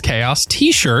Suns Chaos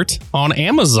t-shirt on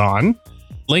Amazon.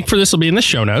 Link for this will be in the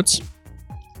show notes,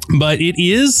 but it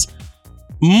is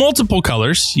multiple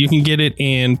colors. You can get it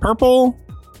in purple,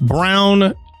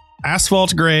 brown,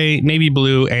 asphalt gray, navy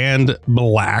blue, and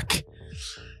black.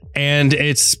 And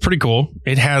it's pretty cool.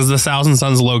 It has the Thousand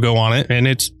Suns logo on it, and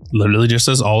it's literally just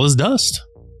says All Is Dust.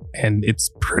 And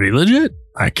it's pretty legit.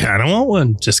 I kind of want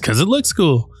one just because it looks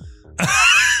cool.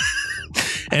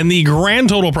 And the grand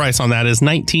total price on that is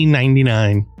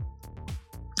 $19.99.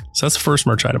 So that's the first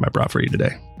merch item I brought for you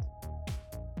today.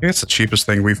 I think it's the cheapest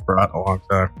thing we've brought in a long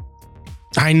time.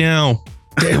 I know.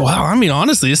 Wow. I mean,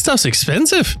 honestly, this stuff's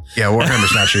expensive. Yeah,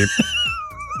 Warhammer's not cheap.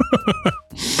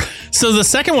 So the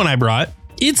second one I brought,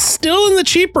 it's still in the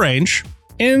cheap range,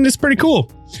 and it's pretty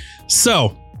cool.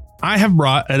 So I have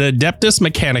brought an Adeptus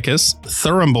Mechanicus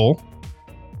Thurimbal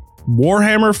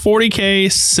Warhammer 40k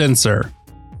sensor.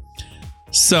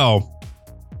 So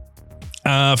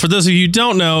for those of you who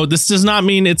don't know, this does not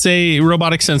mean it's a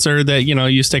robotic sensor that,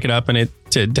 you stick it up and it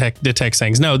to detect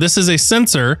things. No, this is a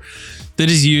sensor that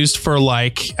is used for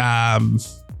like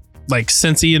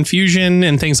Sensi infusion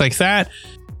and things like that.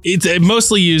 It's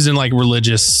mostly used in like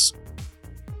religious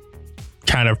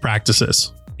kind of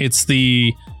practices. It's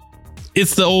the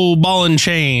old ball and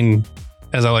chain,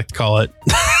 as I like to call it.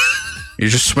 You're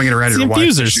just swinging around your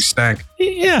wife as she stank.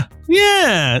 Yeah.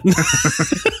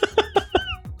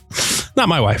 Not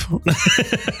my wife.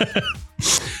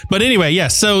 But anyway,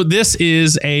 yes. So this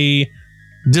is a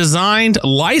designed,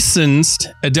 licensed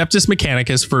Adeptus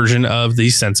Mechanicus version of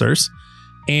these sensors.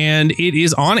 And it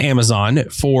is on Amazon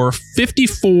for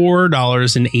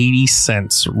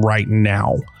 $54.80 right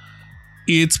now.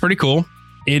 It's pretty cool.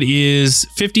 It is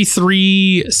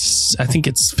 53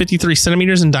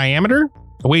 centimeters in diameter.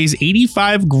 It weighs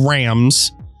 85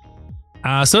 grams.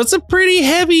 So it's a pretty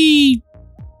heavy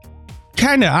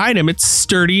kind of item. It's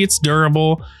sturdy, it's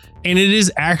durable, and it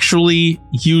is actually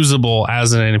usable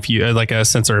as like a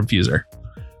sensor infuser.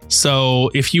 So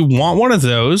if you want one of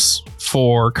those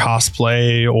for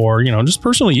cosplay or, just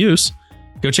personal use,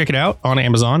 go check it out on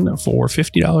Amazon for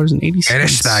 $50.80.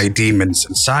 Banish thy demons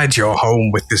inside your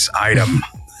home with this item.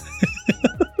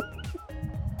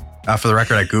 For the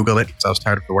record, I Googled it because I was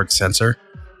tired of the word sensor.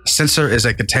 A censer is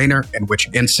a container in which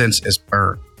incense is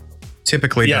burned,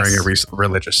 typically during a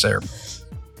religious ceremony.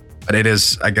 But it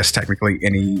is, I guess, technically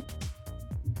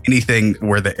anything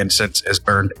where the incense is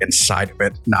burned inside of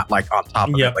it, not like on top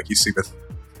of it, like you see with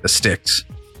the sticks.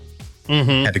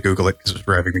 Mm-hmm. Had to Google it because it was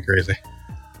driving me crazy.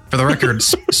 For the record,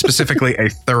 specifically a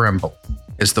thurimbal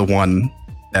is the one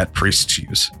that priests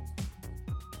use.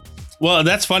 Well,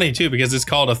 that's funny too, because it's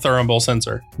called a thurimbal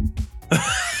sensor.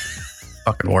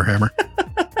 Fucking Warhammer.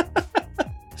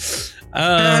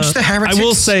 I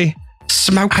will say,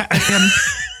 smoke him.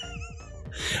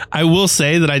 I will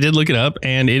say that I did look it up,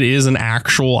 and it is an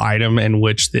actual item in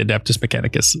which the Adeptus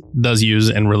Mechanicus does use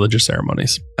in religious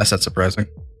ceremonies. That's not surprising.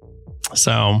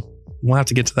 So we'll have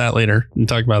to get to that later and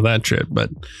talk about that shit. But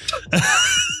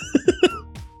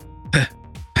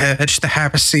purge the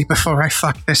heresy before I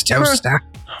fuck this toaster.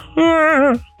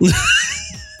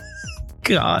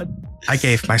 God, I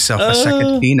gave myself a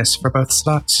second penis for both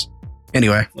slots.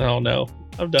 Anyway. Oh no,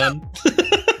 I'm done.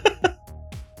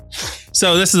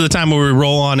 So this is the time where we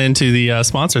roll on into the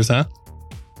sponsors, huh?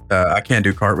 I can't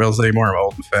do cartwheels anymore. I'm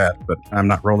old and fat, but I'm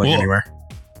not rolling anywhere.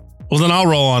 Well, then I'll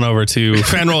roll on over to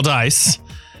Fanroll Dice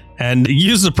and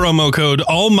use the promo code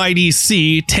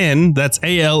AllMightyC10. That's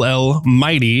ALL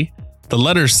Mighty, the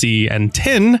letter C and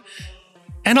 10.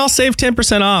 And I'll save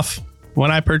 10% off when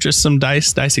I purchase some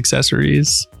dice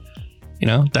accessories,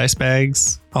 dice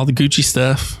bags, all the Gucci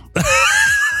stuff.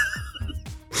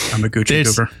 I'm a Gucci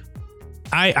goober.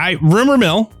 I rumor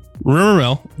mill,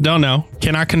 don't know,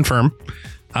 cannot confirm.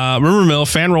 Rumor mill,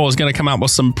 Fanroll is going to come out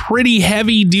with some pretty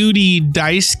heavy duty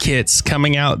dice kits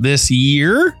coming out this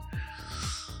year,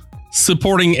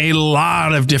 supporting a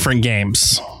lot of different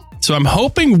games. So I'm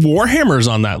hoping Warhammer's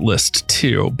on that list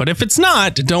too. But if it's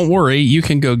not, don't worry. You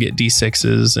can go get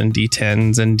D6s and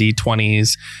D10s and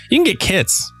D20s. You can get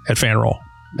kits at Fanroll,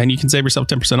 and you can save yourself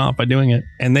 10% off by doing it.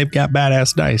 And they've got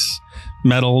badass dice.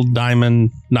 Metal,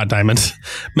 diamond, not diamond,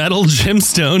 metal,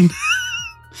 gemstone,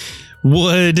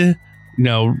 wood,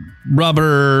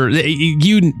 rubber,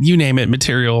 you name it,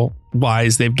 material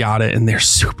wise, they've got it, and they're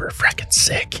super freaking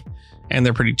sick, and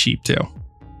they're pretty cheap too.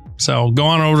 So go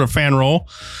on over to Fanroll,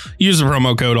 use the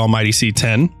promo code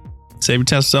AllMightyC10, save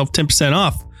yourself 10%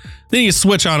 off. Then you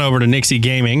switch on over to Nixie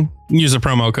Gaming, use the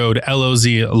promo code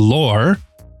LOZLORE.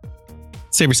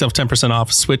 Save yourself 10% off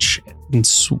Switch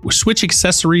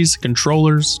accessories,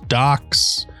 controllers,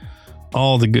 docks,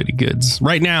 all the goody goods.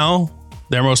 Right now,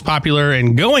 their most popular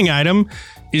and going item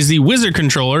is the Wizard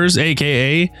controllers,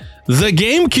 aka the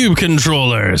GameCube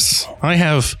controllers. I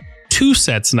have 2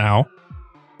 sets now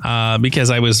because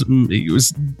it was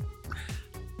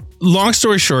long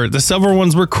story short, the silver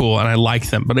ones were cool and I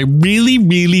liked them, but I really,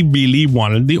 really, really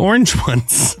wanted the orange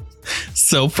ones.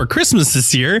 So for Christmas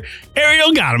this year,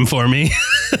 Ariel got them for me.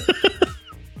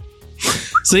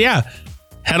 So yeah,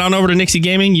 head on over to Nixie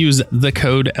Gaming, use the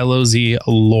code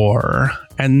LOZLORE,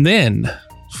 and then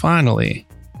finally,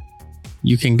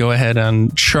 you can go ahead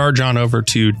and charge on over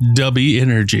to Dubby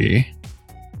Energy.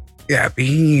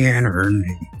 Dubby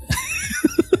Energy.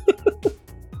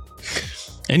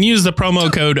 And use the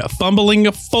promo code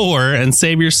FUMBLING4 and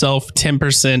save yourself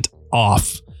 10%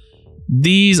 off.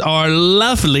 These are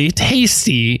lovely,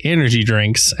 tasty energy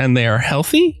drinks, and they are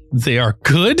healthy. They are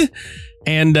good,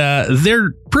 and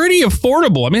they're pretty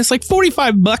affordable. I mean, it's like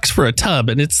 $45 for a tub,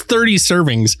 and it's 30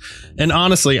 servings. And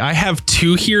honestly, I have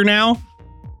 2 here now.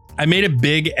 I made a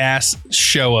big ass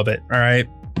show of it. All right.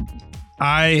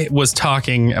 I was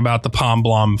talking about the Palm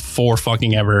Blom for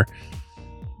fucking ever.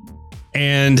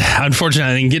 And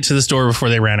unfortunately, I didn't get to the store before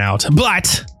they ran out.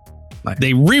 But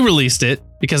they re-released it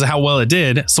because of how well it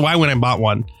did. So I went and bought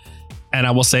one. And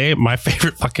I will say my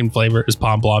favorite fucking flavor is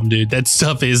Palm Blom, dude. That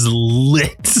stuff is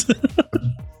lit.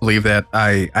 Believe that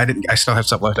I still have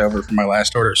some left over from my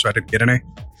last order, so I didn't get any.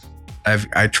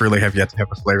 I truly have yet to have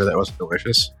a flavor that was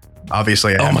delicious.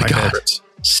 Obviously, I have my favorites.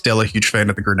 Still a huge fan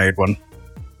of the grenade one.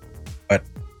 But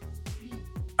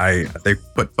they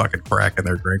put fucking crack in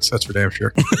their drinks, that's for damn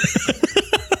sure.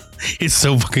 It's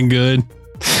so fucking good.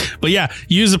 But yeah,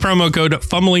 use the promo code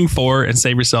Fumbling4 and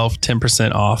save yourself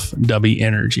 10% off W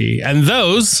Energy. And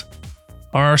those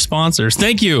are our sponsors.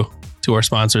 Thank you to our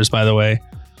sponsors, by the way,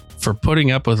 for putting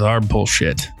up with our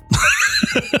bullshit.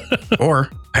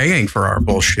 Or paying for our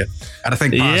bullshit. Gotta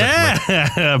think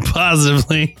positively. Yeah,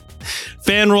 positively.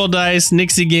 Fan Roll Dice,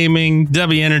 Nixie Gaming,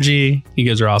 W Energy. You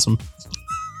guys are awesome.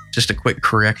 Just a quick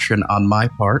correction on my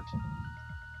part.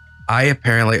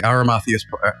 Aramathius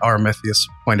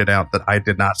pointed out that I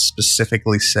did not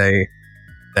specifically say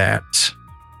that.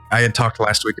 I had talked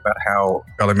last week about how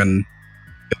Gilliman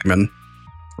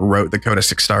wrote the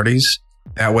Codex Astartes.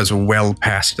 That was well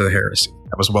past the heresy.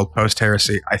 That was well post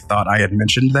heresy. I thought I had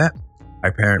mentioned that. I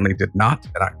apparently did not,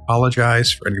 and I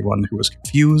apologize for anyone who was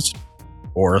confused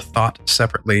or thought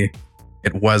separately.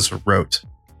 It was wrote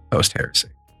post heresy.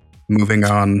 Moving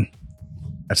on.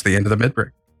 That's the end of the mid break.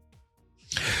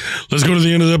 Let's go to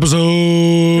the end of the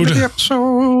episode.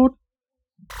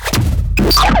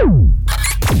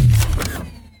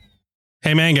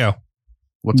 Hey, Mango.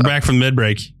 What's up? Back from mid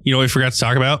break. You know what we forgot to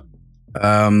talk about?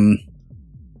 The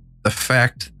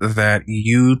fact that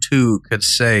you too could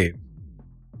save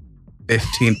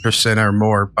 15% or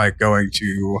more by going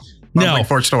to Fumbling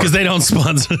Force Store. Because they don't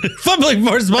sponsor Fumbling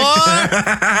Force Store.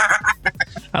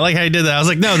 I like how you did that. I was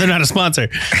like, no, they're not a sponsor.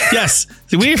 Yes,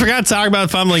 we forgot to talk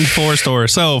about Fumbling Force Store.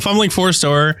 So Fumbling Force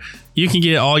Store, you can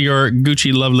get all your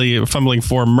Gucci lovely Fumbling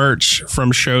 4 merch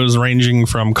from shows ranging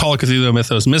from Call of Cthulhu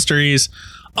Mythos Mysteries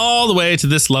all the way to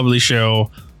this lovely show,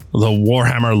 the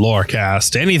Warhammer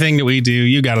Lorecast. Anything that we do,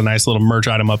 you got a nice little merch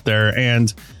item up there.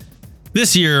 And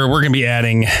this year we're going to be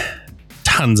adding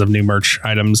tons of new merch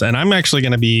items, and I'm actually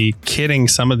going to be kitting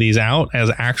some of these out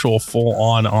as actual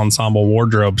full-on ensemble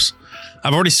wardrobes.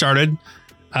 I've already started.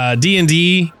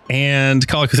 D&D and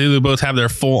Call of Cthulhu both have their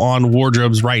full-on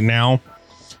wardrobes right now.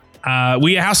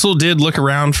 We also did look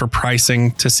around for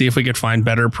pricing to see if we could find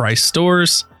better price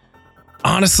stores.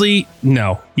 Honestly,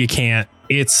 no, you can't.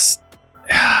 It's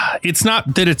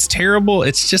not that it's terrible.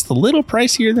 It's just a little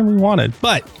pricier than we wanted,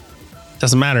 but it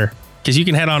doesn't matter. Because you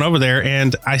can head on over there,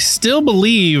 and I still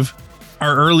believe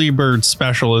our early bird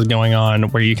special is going on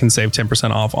where you can save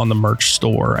 10% off on the merch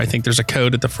store. I think there's a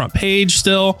code at the front page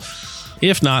still.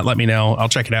 If not, let me know. I'll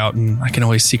check it out, and I can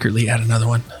always secretly add another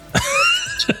one.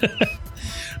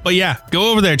 But yeah,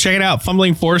 go over there. Check it out.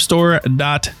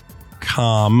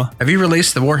 Fumblingforstore.com. Have you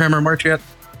released the Warhammer merch yet?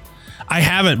 I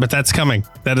haven't, but that's coming.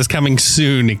 That is coming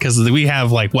soon because we have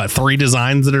 3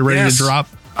 designs that are ready to drop.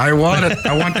 I want it.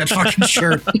 I want that fucking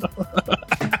shirt.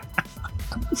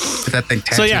 That thing.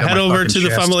 So yeah, head over to the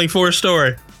Fumbling Force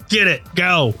store. Get it.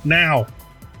 Go now.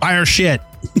 Buy our shit.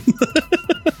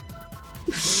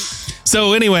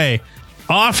 So anyway,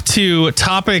 off to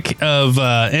topic of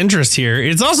interest here.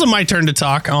 It's also my turn to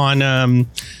talk on the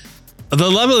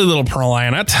lovely little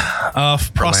planet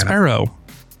of Prospero.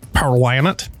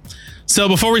 Planet. So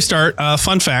before we start,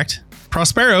 fun fact.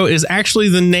 Prospero is actually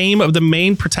the name of the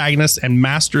main protagonist and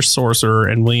master sorcerer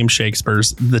in William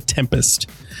Shakespeare's The Tempest.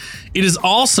 It is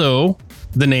also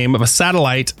the name of a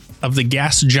satellite of the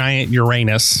gas giant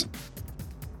Uranus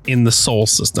in the Sol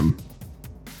system.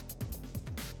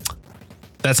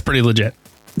 That's pretty legit.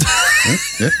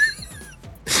 Yeah.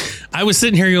 I was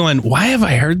sitting here going, why have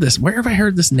I heard this? Where have I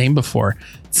heard this name before?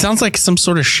 It sounds like some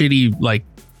sort of shitty,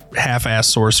 half-ass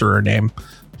sorcerer name.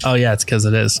 Oh yeah, it's because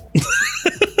it is.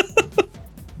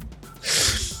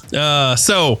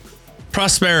 So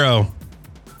Prospero.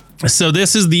 So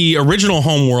this is the original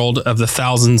homeworld of the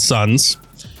Thousand Suns.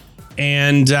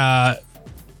 And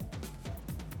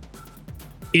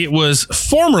it was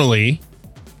formerly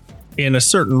in a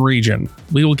certain region.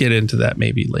 We will get into that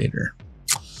maybe later.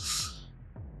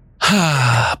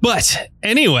 But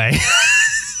anyway,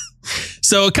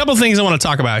 so a couple things I want to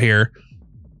talk about here.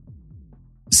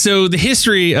 So the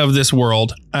history of this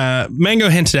world, Mango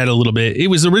hinted at a little bit. It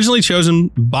was originally chosen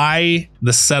by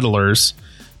the settlers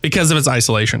because of its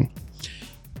isolation.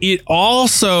 It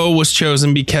also was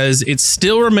chosen because it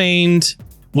still remained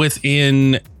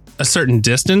within a certain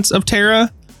distance of Terra,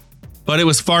 but it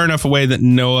was far enough away that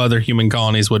no other human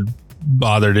colonies would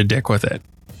bother to dick with it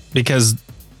because,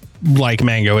 like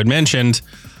Mango had mentioned,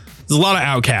 there's a lot of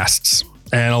outcasts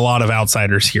and a lot of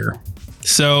outsiders here.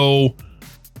 So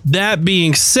that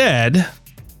being said,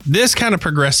 this kind of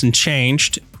progressed and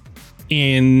changed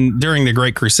during the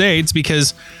Great Crusades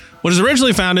because when it was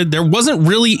originally founded, there wasn't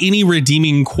really any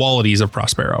redeeming qualities of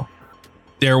Prospero.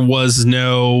 There was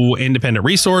no independent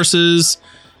resources.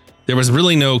 There was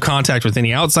really no contact with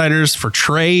any outsiders for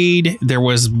trade. There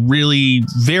was really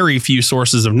very few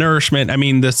sources of nourishment. I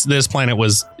mean, this planet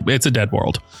it's a dead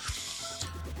world.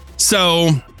 So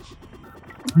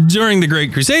during the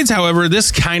Great Crusades, however,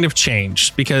 this kind of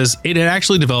changed because it had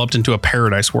actually developed into a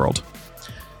paradise world.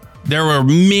 There were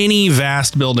many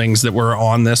vast buildings that were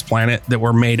on this planet that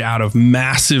were made out of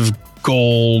massive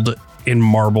gold and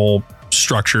marble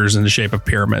structures in the shape of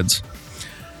pyramids.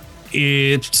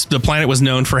 The planet was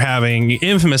known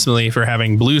infamously for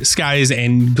having blue skies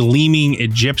and gleaming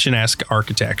Egyptian-esque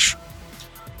architecture.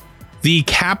 The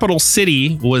capital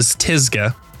city was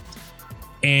Tisga,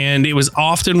 and it was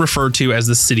often referred to as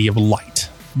the City of Light.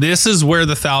 This is where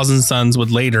the Thousand Sons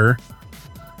would later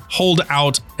hold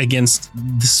out against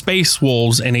the Space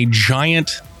Wolves in a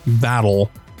giant battle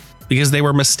because they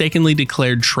were mistakenly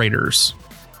declared traitors.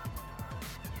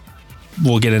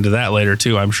 We'll get into that later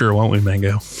too, I'm sure, won't we,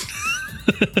 Mango?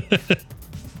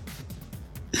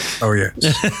 Oh,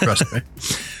 yes. Trust me.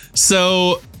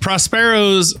 So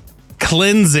Prospero's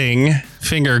cleansing,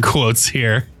 finger quotes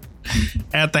here,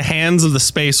 at the hands of the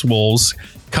Space Wolves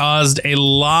caused a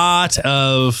lot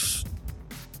of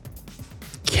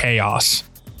chaos.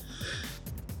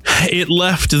 It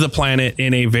left the planet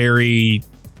in a very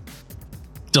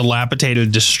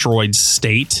dilapidated, destroyed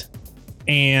state.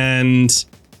 And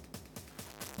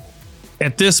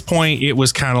at this point, it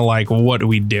was kind of like, what do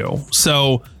we do?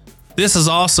 So this is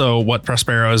also what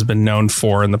Prospero has been known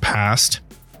for in the past,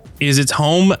 is its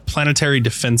home planetary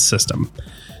defense system.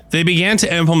 They began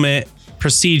to implement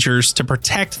procedures to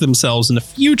protect themselves in the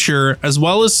future, as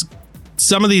well as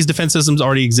some of these defense systems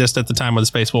already exist at the time when the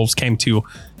Space Wolves came to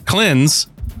cleanse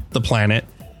the planet.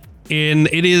 And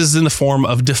it is in the form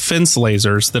of defense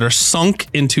lasers that are sunk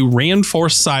into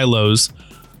reinforced silos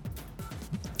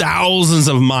thousands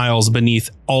of miles beneath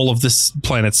all of this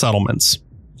planet's settlements.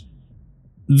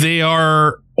 They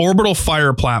are orbital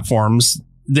fire platforms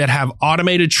that have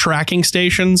automated tracking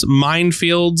stations,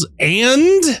 minefields,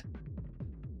 and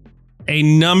a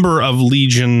number of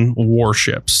Legion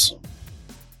warships.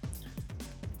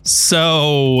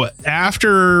 So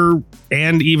after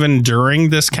and even during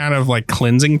this kind of like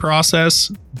cleansing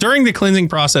process, during the cleansing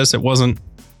process, there wasn't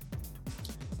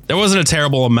a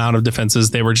terrible amount of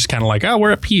defenses. They were just kind of like, oh,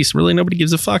 we're at peace. Really, nobody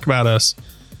gives a fuck about us.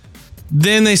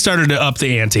 Then they started to up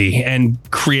the ante and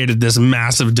created this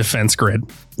massive defense grid,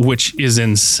 which is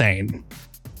insane.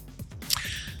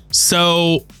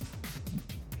 So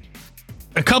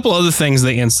a couple other things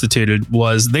they instituted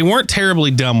was they weren't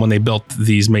terribly dumb when they built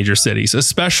these major cities,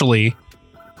 especially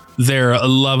their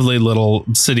lovely little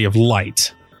City of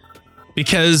Light,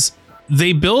 because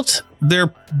they built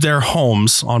their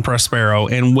homes on Prospero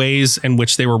in ways in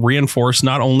which they were reinforced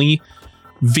not only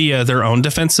via their own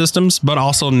defense systems, but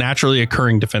also naturally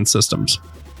occurring defense systems.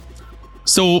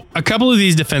 So a couple of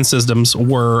these defense systems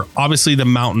were obviously the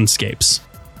mountainscapes.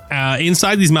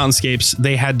 Inside these mountainscapes,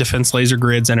 they had defense laser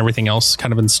grids and everything else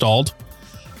kind of installed.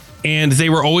 And they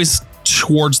were always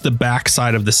towards the back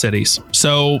side of the cities.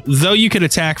 So though you could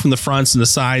attack from the fronts and the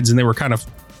sides and they were kind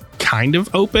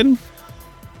of open,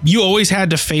 you always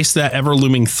had to face that ever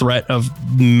looming threat of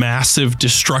massive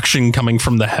destruction coming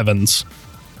from the heavens,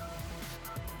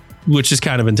 which is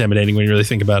kind of intimidating when you really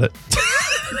think about it.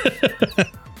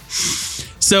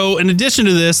 So in addition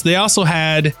to this, they also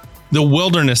had the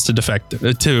wilderness to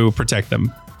protect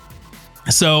them.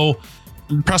 So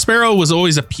Prospero was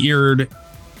always appeared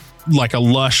like a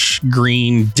lush,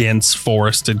 green, dense,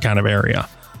 forested kind of area.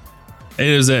 It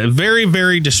is a very,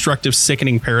 very destructive,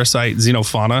 sickening parasite,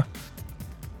 xenofauna.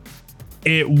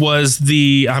 It was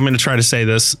I'm going to try to say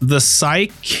this, the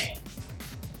Psychnuian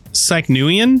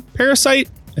parasite.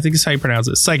 I think that's how you pronounce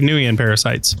it. Psychnuian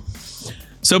parasites.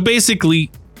 So basically,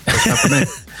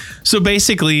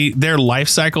 their life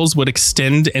cycles would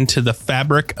extend into the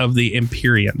fabric of the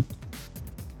Empyrean.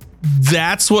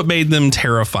 That's what made them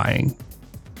terrifying.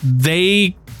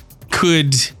 They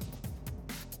could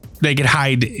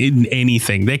hide in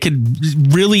anything.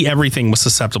 Everything was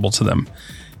susceptible to them.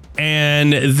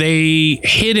 And they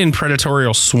hid in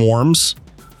predatory swarms,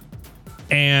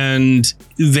 and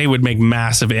they would make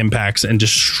massive impacts in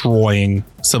destroying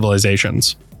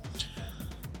civilizations.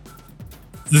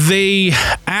 They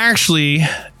actually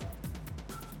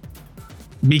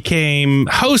became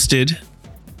hosted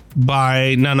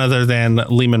by none other than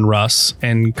Lehman Russ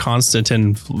and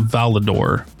Konstantin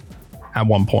Valador at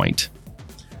one point.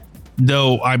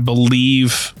 Though I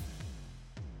believe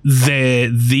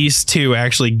that these two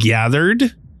actually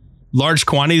gathered large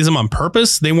quantities of them on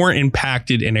purpose, they weren't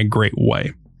impacted in a great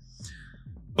way.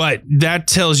 But that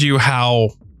tells you how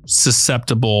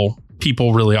susceptible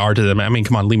people really are to them. I mean,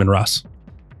 come on, Lehman Russ.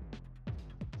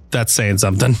 That's saying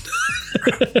something.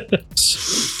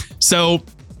 So,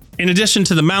 in addition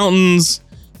to the mountains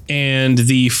and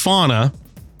the fauna,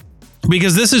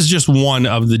 because this is just one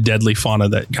of the deadly fauna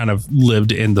that kind of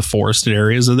lived in the forested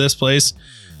areas of this place.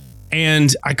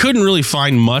 And I couldn't really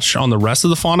find much on the rest of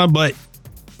the fauna, but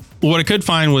what I could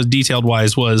find was detailed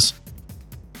wise was,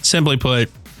 simply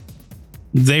put,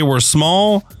 they were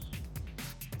small,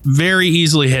 very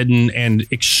easily hidden, and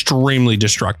extremely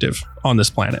destructive on this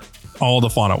planet. All the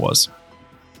fauna was.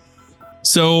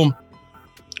 So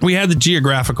we had the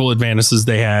geographical advantages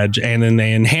they had, and then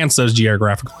they enhanced those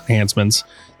geographical enhancements.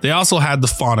 They also had the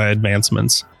fauna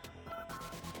advancements.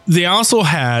 They also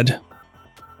had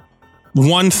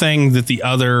one thing that the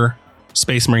other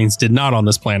Space Marines did not on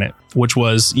this planet, which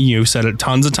was, you said it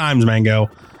tons of times, Mango,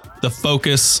 the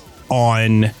focus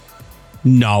on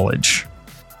knowledge,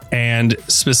 and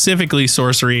specifically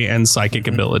sorcery and psychic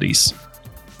abilities.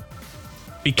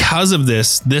 Because of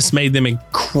this made them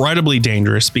incredibly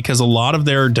dangerous, because a lot of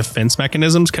their defense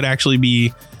mechanisms could actually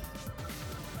be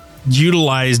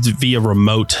utilized via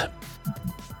remote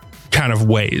kind of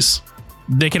ways.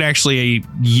 They could actually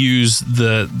use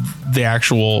the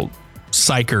actual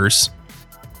psychers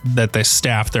that they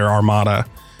staff their armada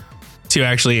to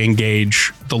actually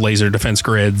engage the laser defense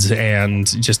grids, and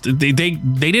just they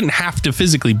didn't have to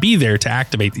physically be there to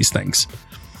activate these things.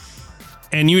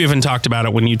 And you even talked about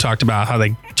it when you talked about how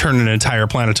they turned an entire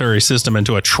planetary system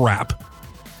into a trap.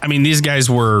 I mean, these guys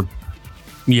were,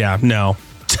 no.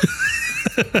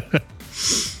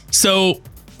 So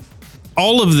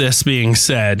all of this being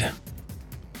said,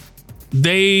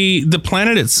 the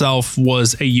planet itself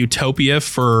was a utopia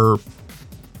for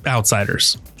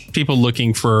outsiders, people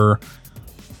looking for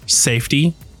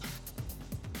safety.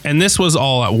 And this was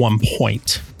all at one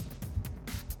point.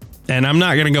 And I'm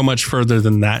not going to go much further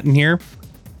than that in here.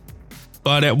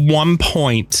 But at one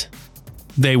point,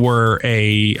 they were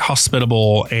a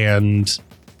hospitable and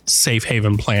safe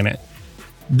haven planet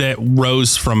that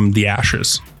rose from the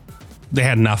ashes. They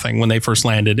had nothing when they first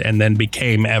landed and then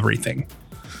became everything.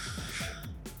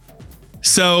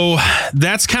 So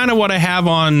that's kind of what I have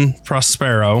on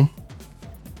Prospero.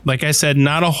 Like I said,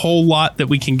 not a whole lot that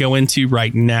we can go into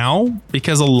right now,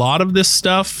 because a lot of this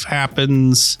stuff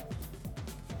happens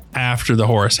after the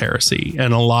Horus Heresy,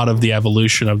 and a lot of the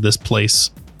evolution of this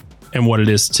place and what it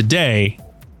is today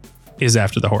is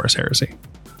after the Horus Heresy.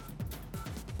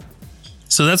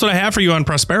 So that's what I have for you on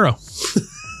Prospero.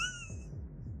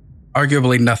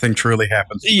 Arguably, nothing truly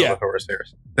happens until the Horus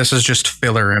Heresy. This is just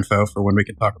filler info for when we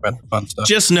can talk about the fun stuff.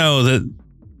 Just know that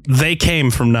they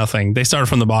came from nothing. They started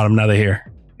from the bottom. Now they're here.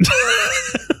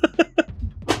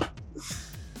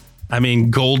 I mean,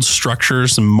 gold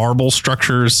structures and marble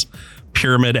structures,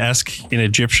 pyramid-esque and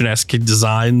Egyptian-esque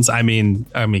designs. I mean,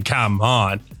 come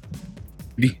on.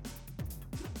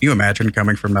 You imagine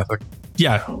coming from nothing?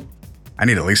 Yeah. I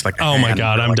need at least like a oh my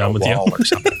God, I'm like done with you. Or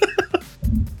something.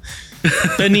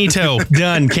 Benito,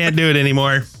 done. Can't do it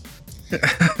anymore.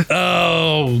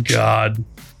 Oh God.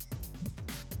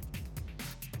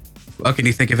 Well, can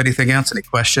you think of anything else? Any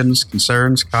questions,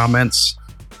 concerns, comments,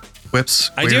 quips?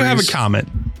 Queries? I do have a comment.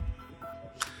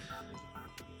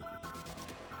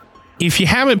 If you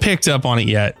haven't picked up on it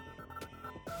yet,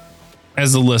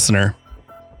 as a listener,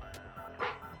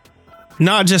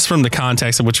 not just from the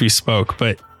context in which we spoke,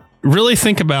 but really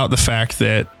think about the fact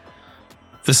that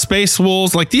the Space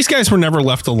Wolves, like, these guys were never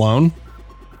left alone,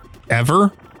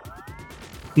 ever.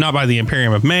 Not by the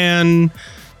Imperium of Man,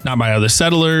 not by other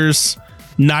settlers,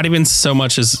 not even so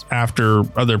much as after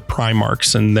other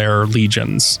Primarchs and their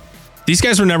legions. These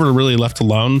guys were never really left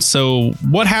alone. So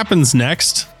what happens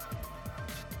next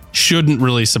shouldn't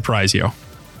really surprise you.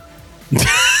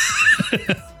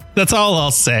 That's all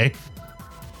I'll say.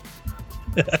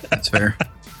 That's fair.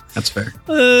 That's fair.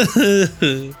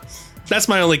 That's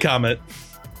my only comment.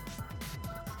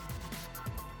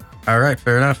 All right,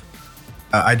 fair enough.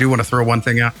 I do want to throw one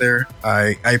thing out there.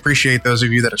 I appreciate those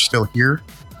of you that are still here.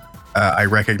 I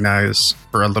recognize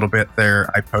for a little bit there,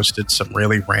 I posted some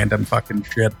really random fucking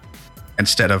shit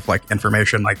instead of like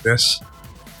information like this.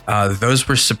 Those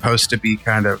were supposed to be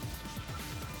kind of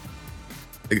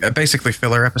basically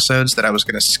filler episodes that I was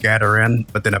going to scatter in,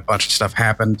 but then a bunch of stuff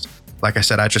happened. Like I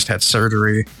said, I just had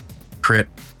surgery, crit,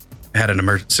 had an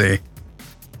emergency.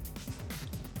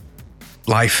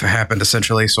 life happened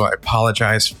essentially. So I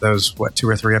apologize for those 2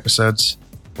 or 3 episodes.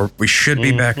 We should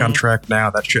be back on track now.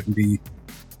 That shouldn't be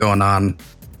going on.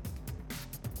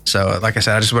 So, like I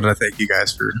said, I just wanted to thank you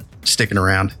guys for sticking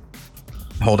around,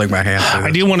 holding my hand.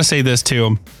 I do want to say this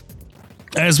too.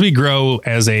 As we grow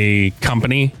as a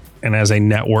company and as a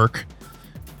network,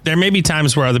 there may be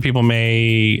times where other people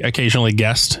may occasionally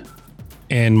guest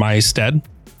in my stead.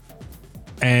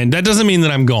 And that doesn't mean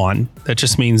that I'm gone. That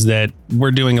just means that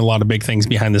we're doing a lot of big things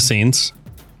behind the scenes.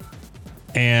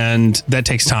 And that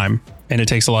takes time, and it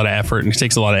takes a lot of effort, and it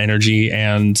takes a lot of energy.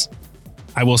 And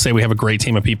I will say we have a great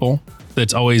team of people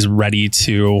that's always ready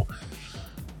to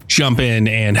jump in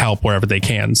and help wherever they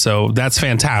can. So that's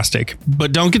fantastic.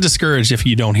 But don't get discouraged if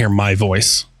you don't hear my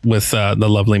voice with the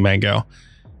lovely Mango.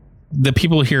 The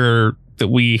people here that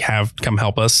we have come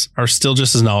help us are still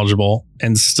just as knowledgeable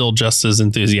and still just as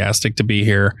enthusiastic to be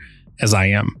here as I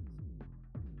am.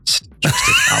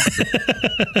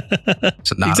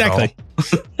 So not exactly.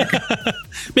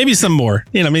 Maybe some more.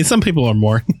 You know, I mean, some people are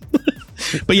more.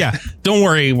 But yeah, don't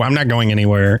worry. I'm not going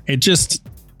anywhere. It just,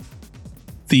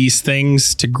 these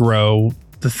things to grow,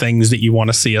 the things that you want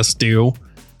to see us do,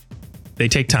 they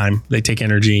take time, they take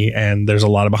energy, and there's a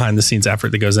lot of behind the scenes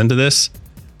effort that goes into this.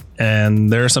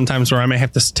 And there are some times where I may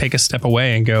have to take a step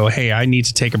away and go, hey, I need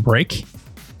to take a break,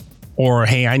 or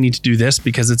hey, I need to do this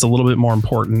because it's a little bit more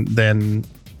important than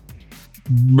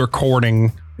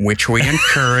recording. Which we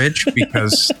encourage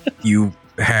because you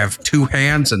have 2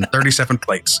 hands and 37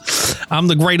 plates. I'm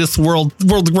the greatest world's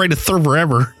greatest server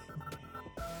ever.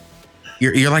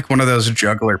 You're like one of those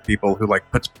juggler people who like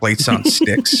puts plates on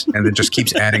sticks and then just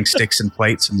keeps adding sticks and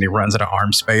plates, and he runs out of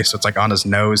arm space. So it's like on his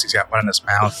nose, he's got one in his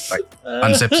mouth, like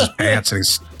unzips his pants and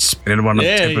he's spinning one on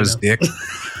the tip of his dick.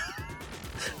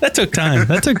 That took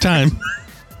time.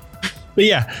 But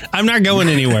yeah, I'm not going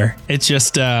anywhere. It's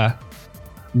just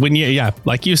when you,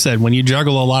 like you said, when you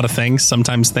juggle a lot of things,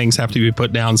 sometimes things have to be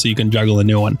put down so you can juggle a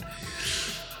new one.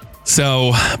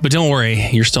 So, but don't worry,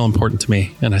 you're still important to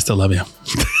me, and I still love you.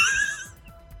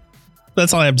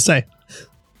 That's all I have to say.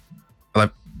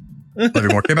 Love you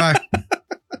more. Okay, bye.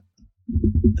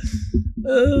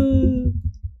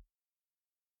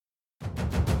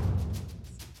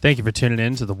 Thank you for tuning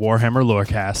in to the Warhammer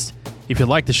Lorecast. If you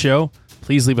like the show,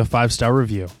 please leave a 5-star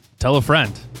review. Tell a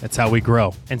friend. That's how we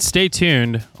grow. And stay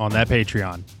tuned on that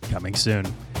Patreon, coming soon.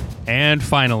 And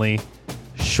finally,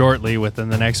 shortly within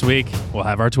the next week, we'll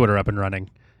have our Twitter up and running.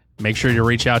 Make sure to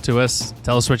reach out to us,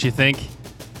 tell us what you think,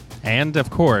 and of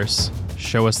course,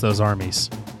 show us those armies.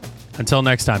 Until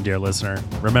next time, dear listener,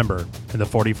 remember, in the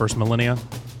 41st millennia,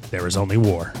 there is only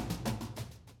war.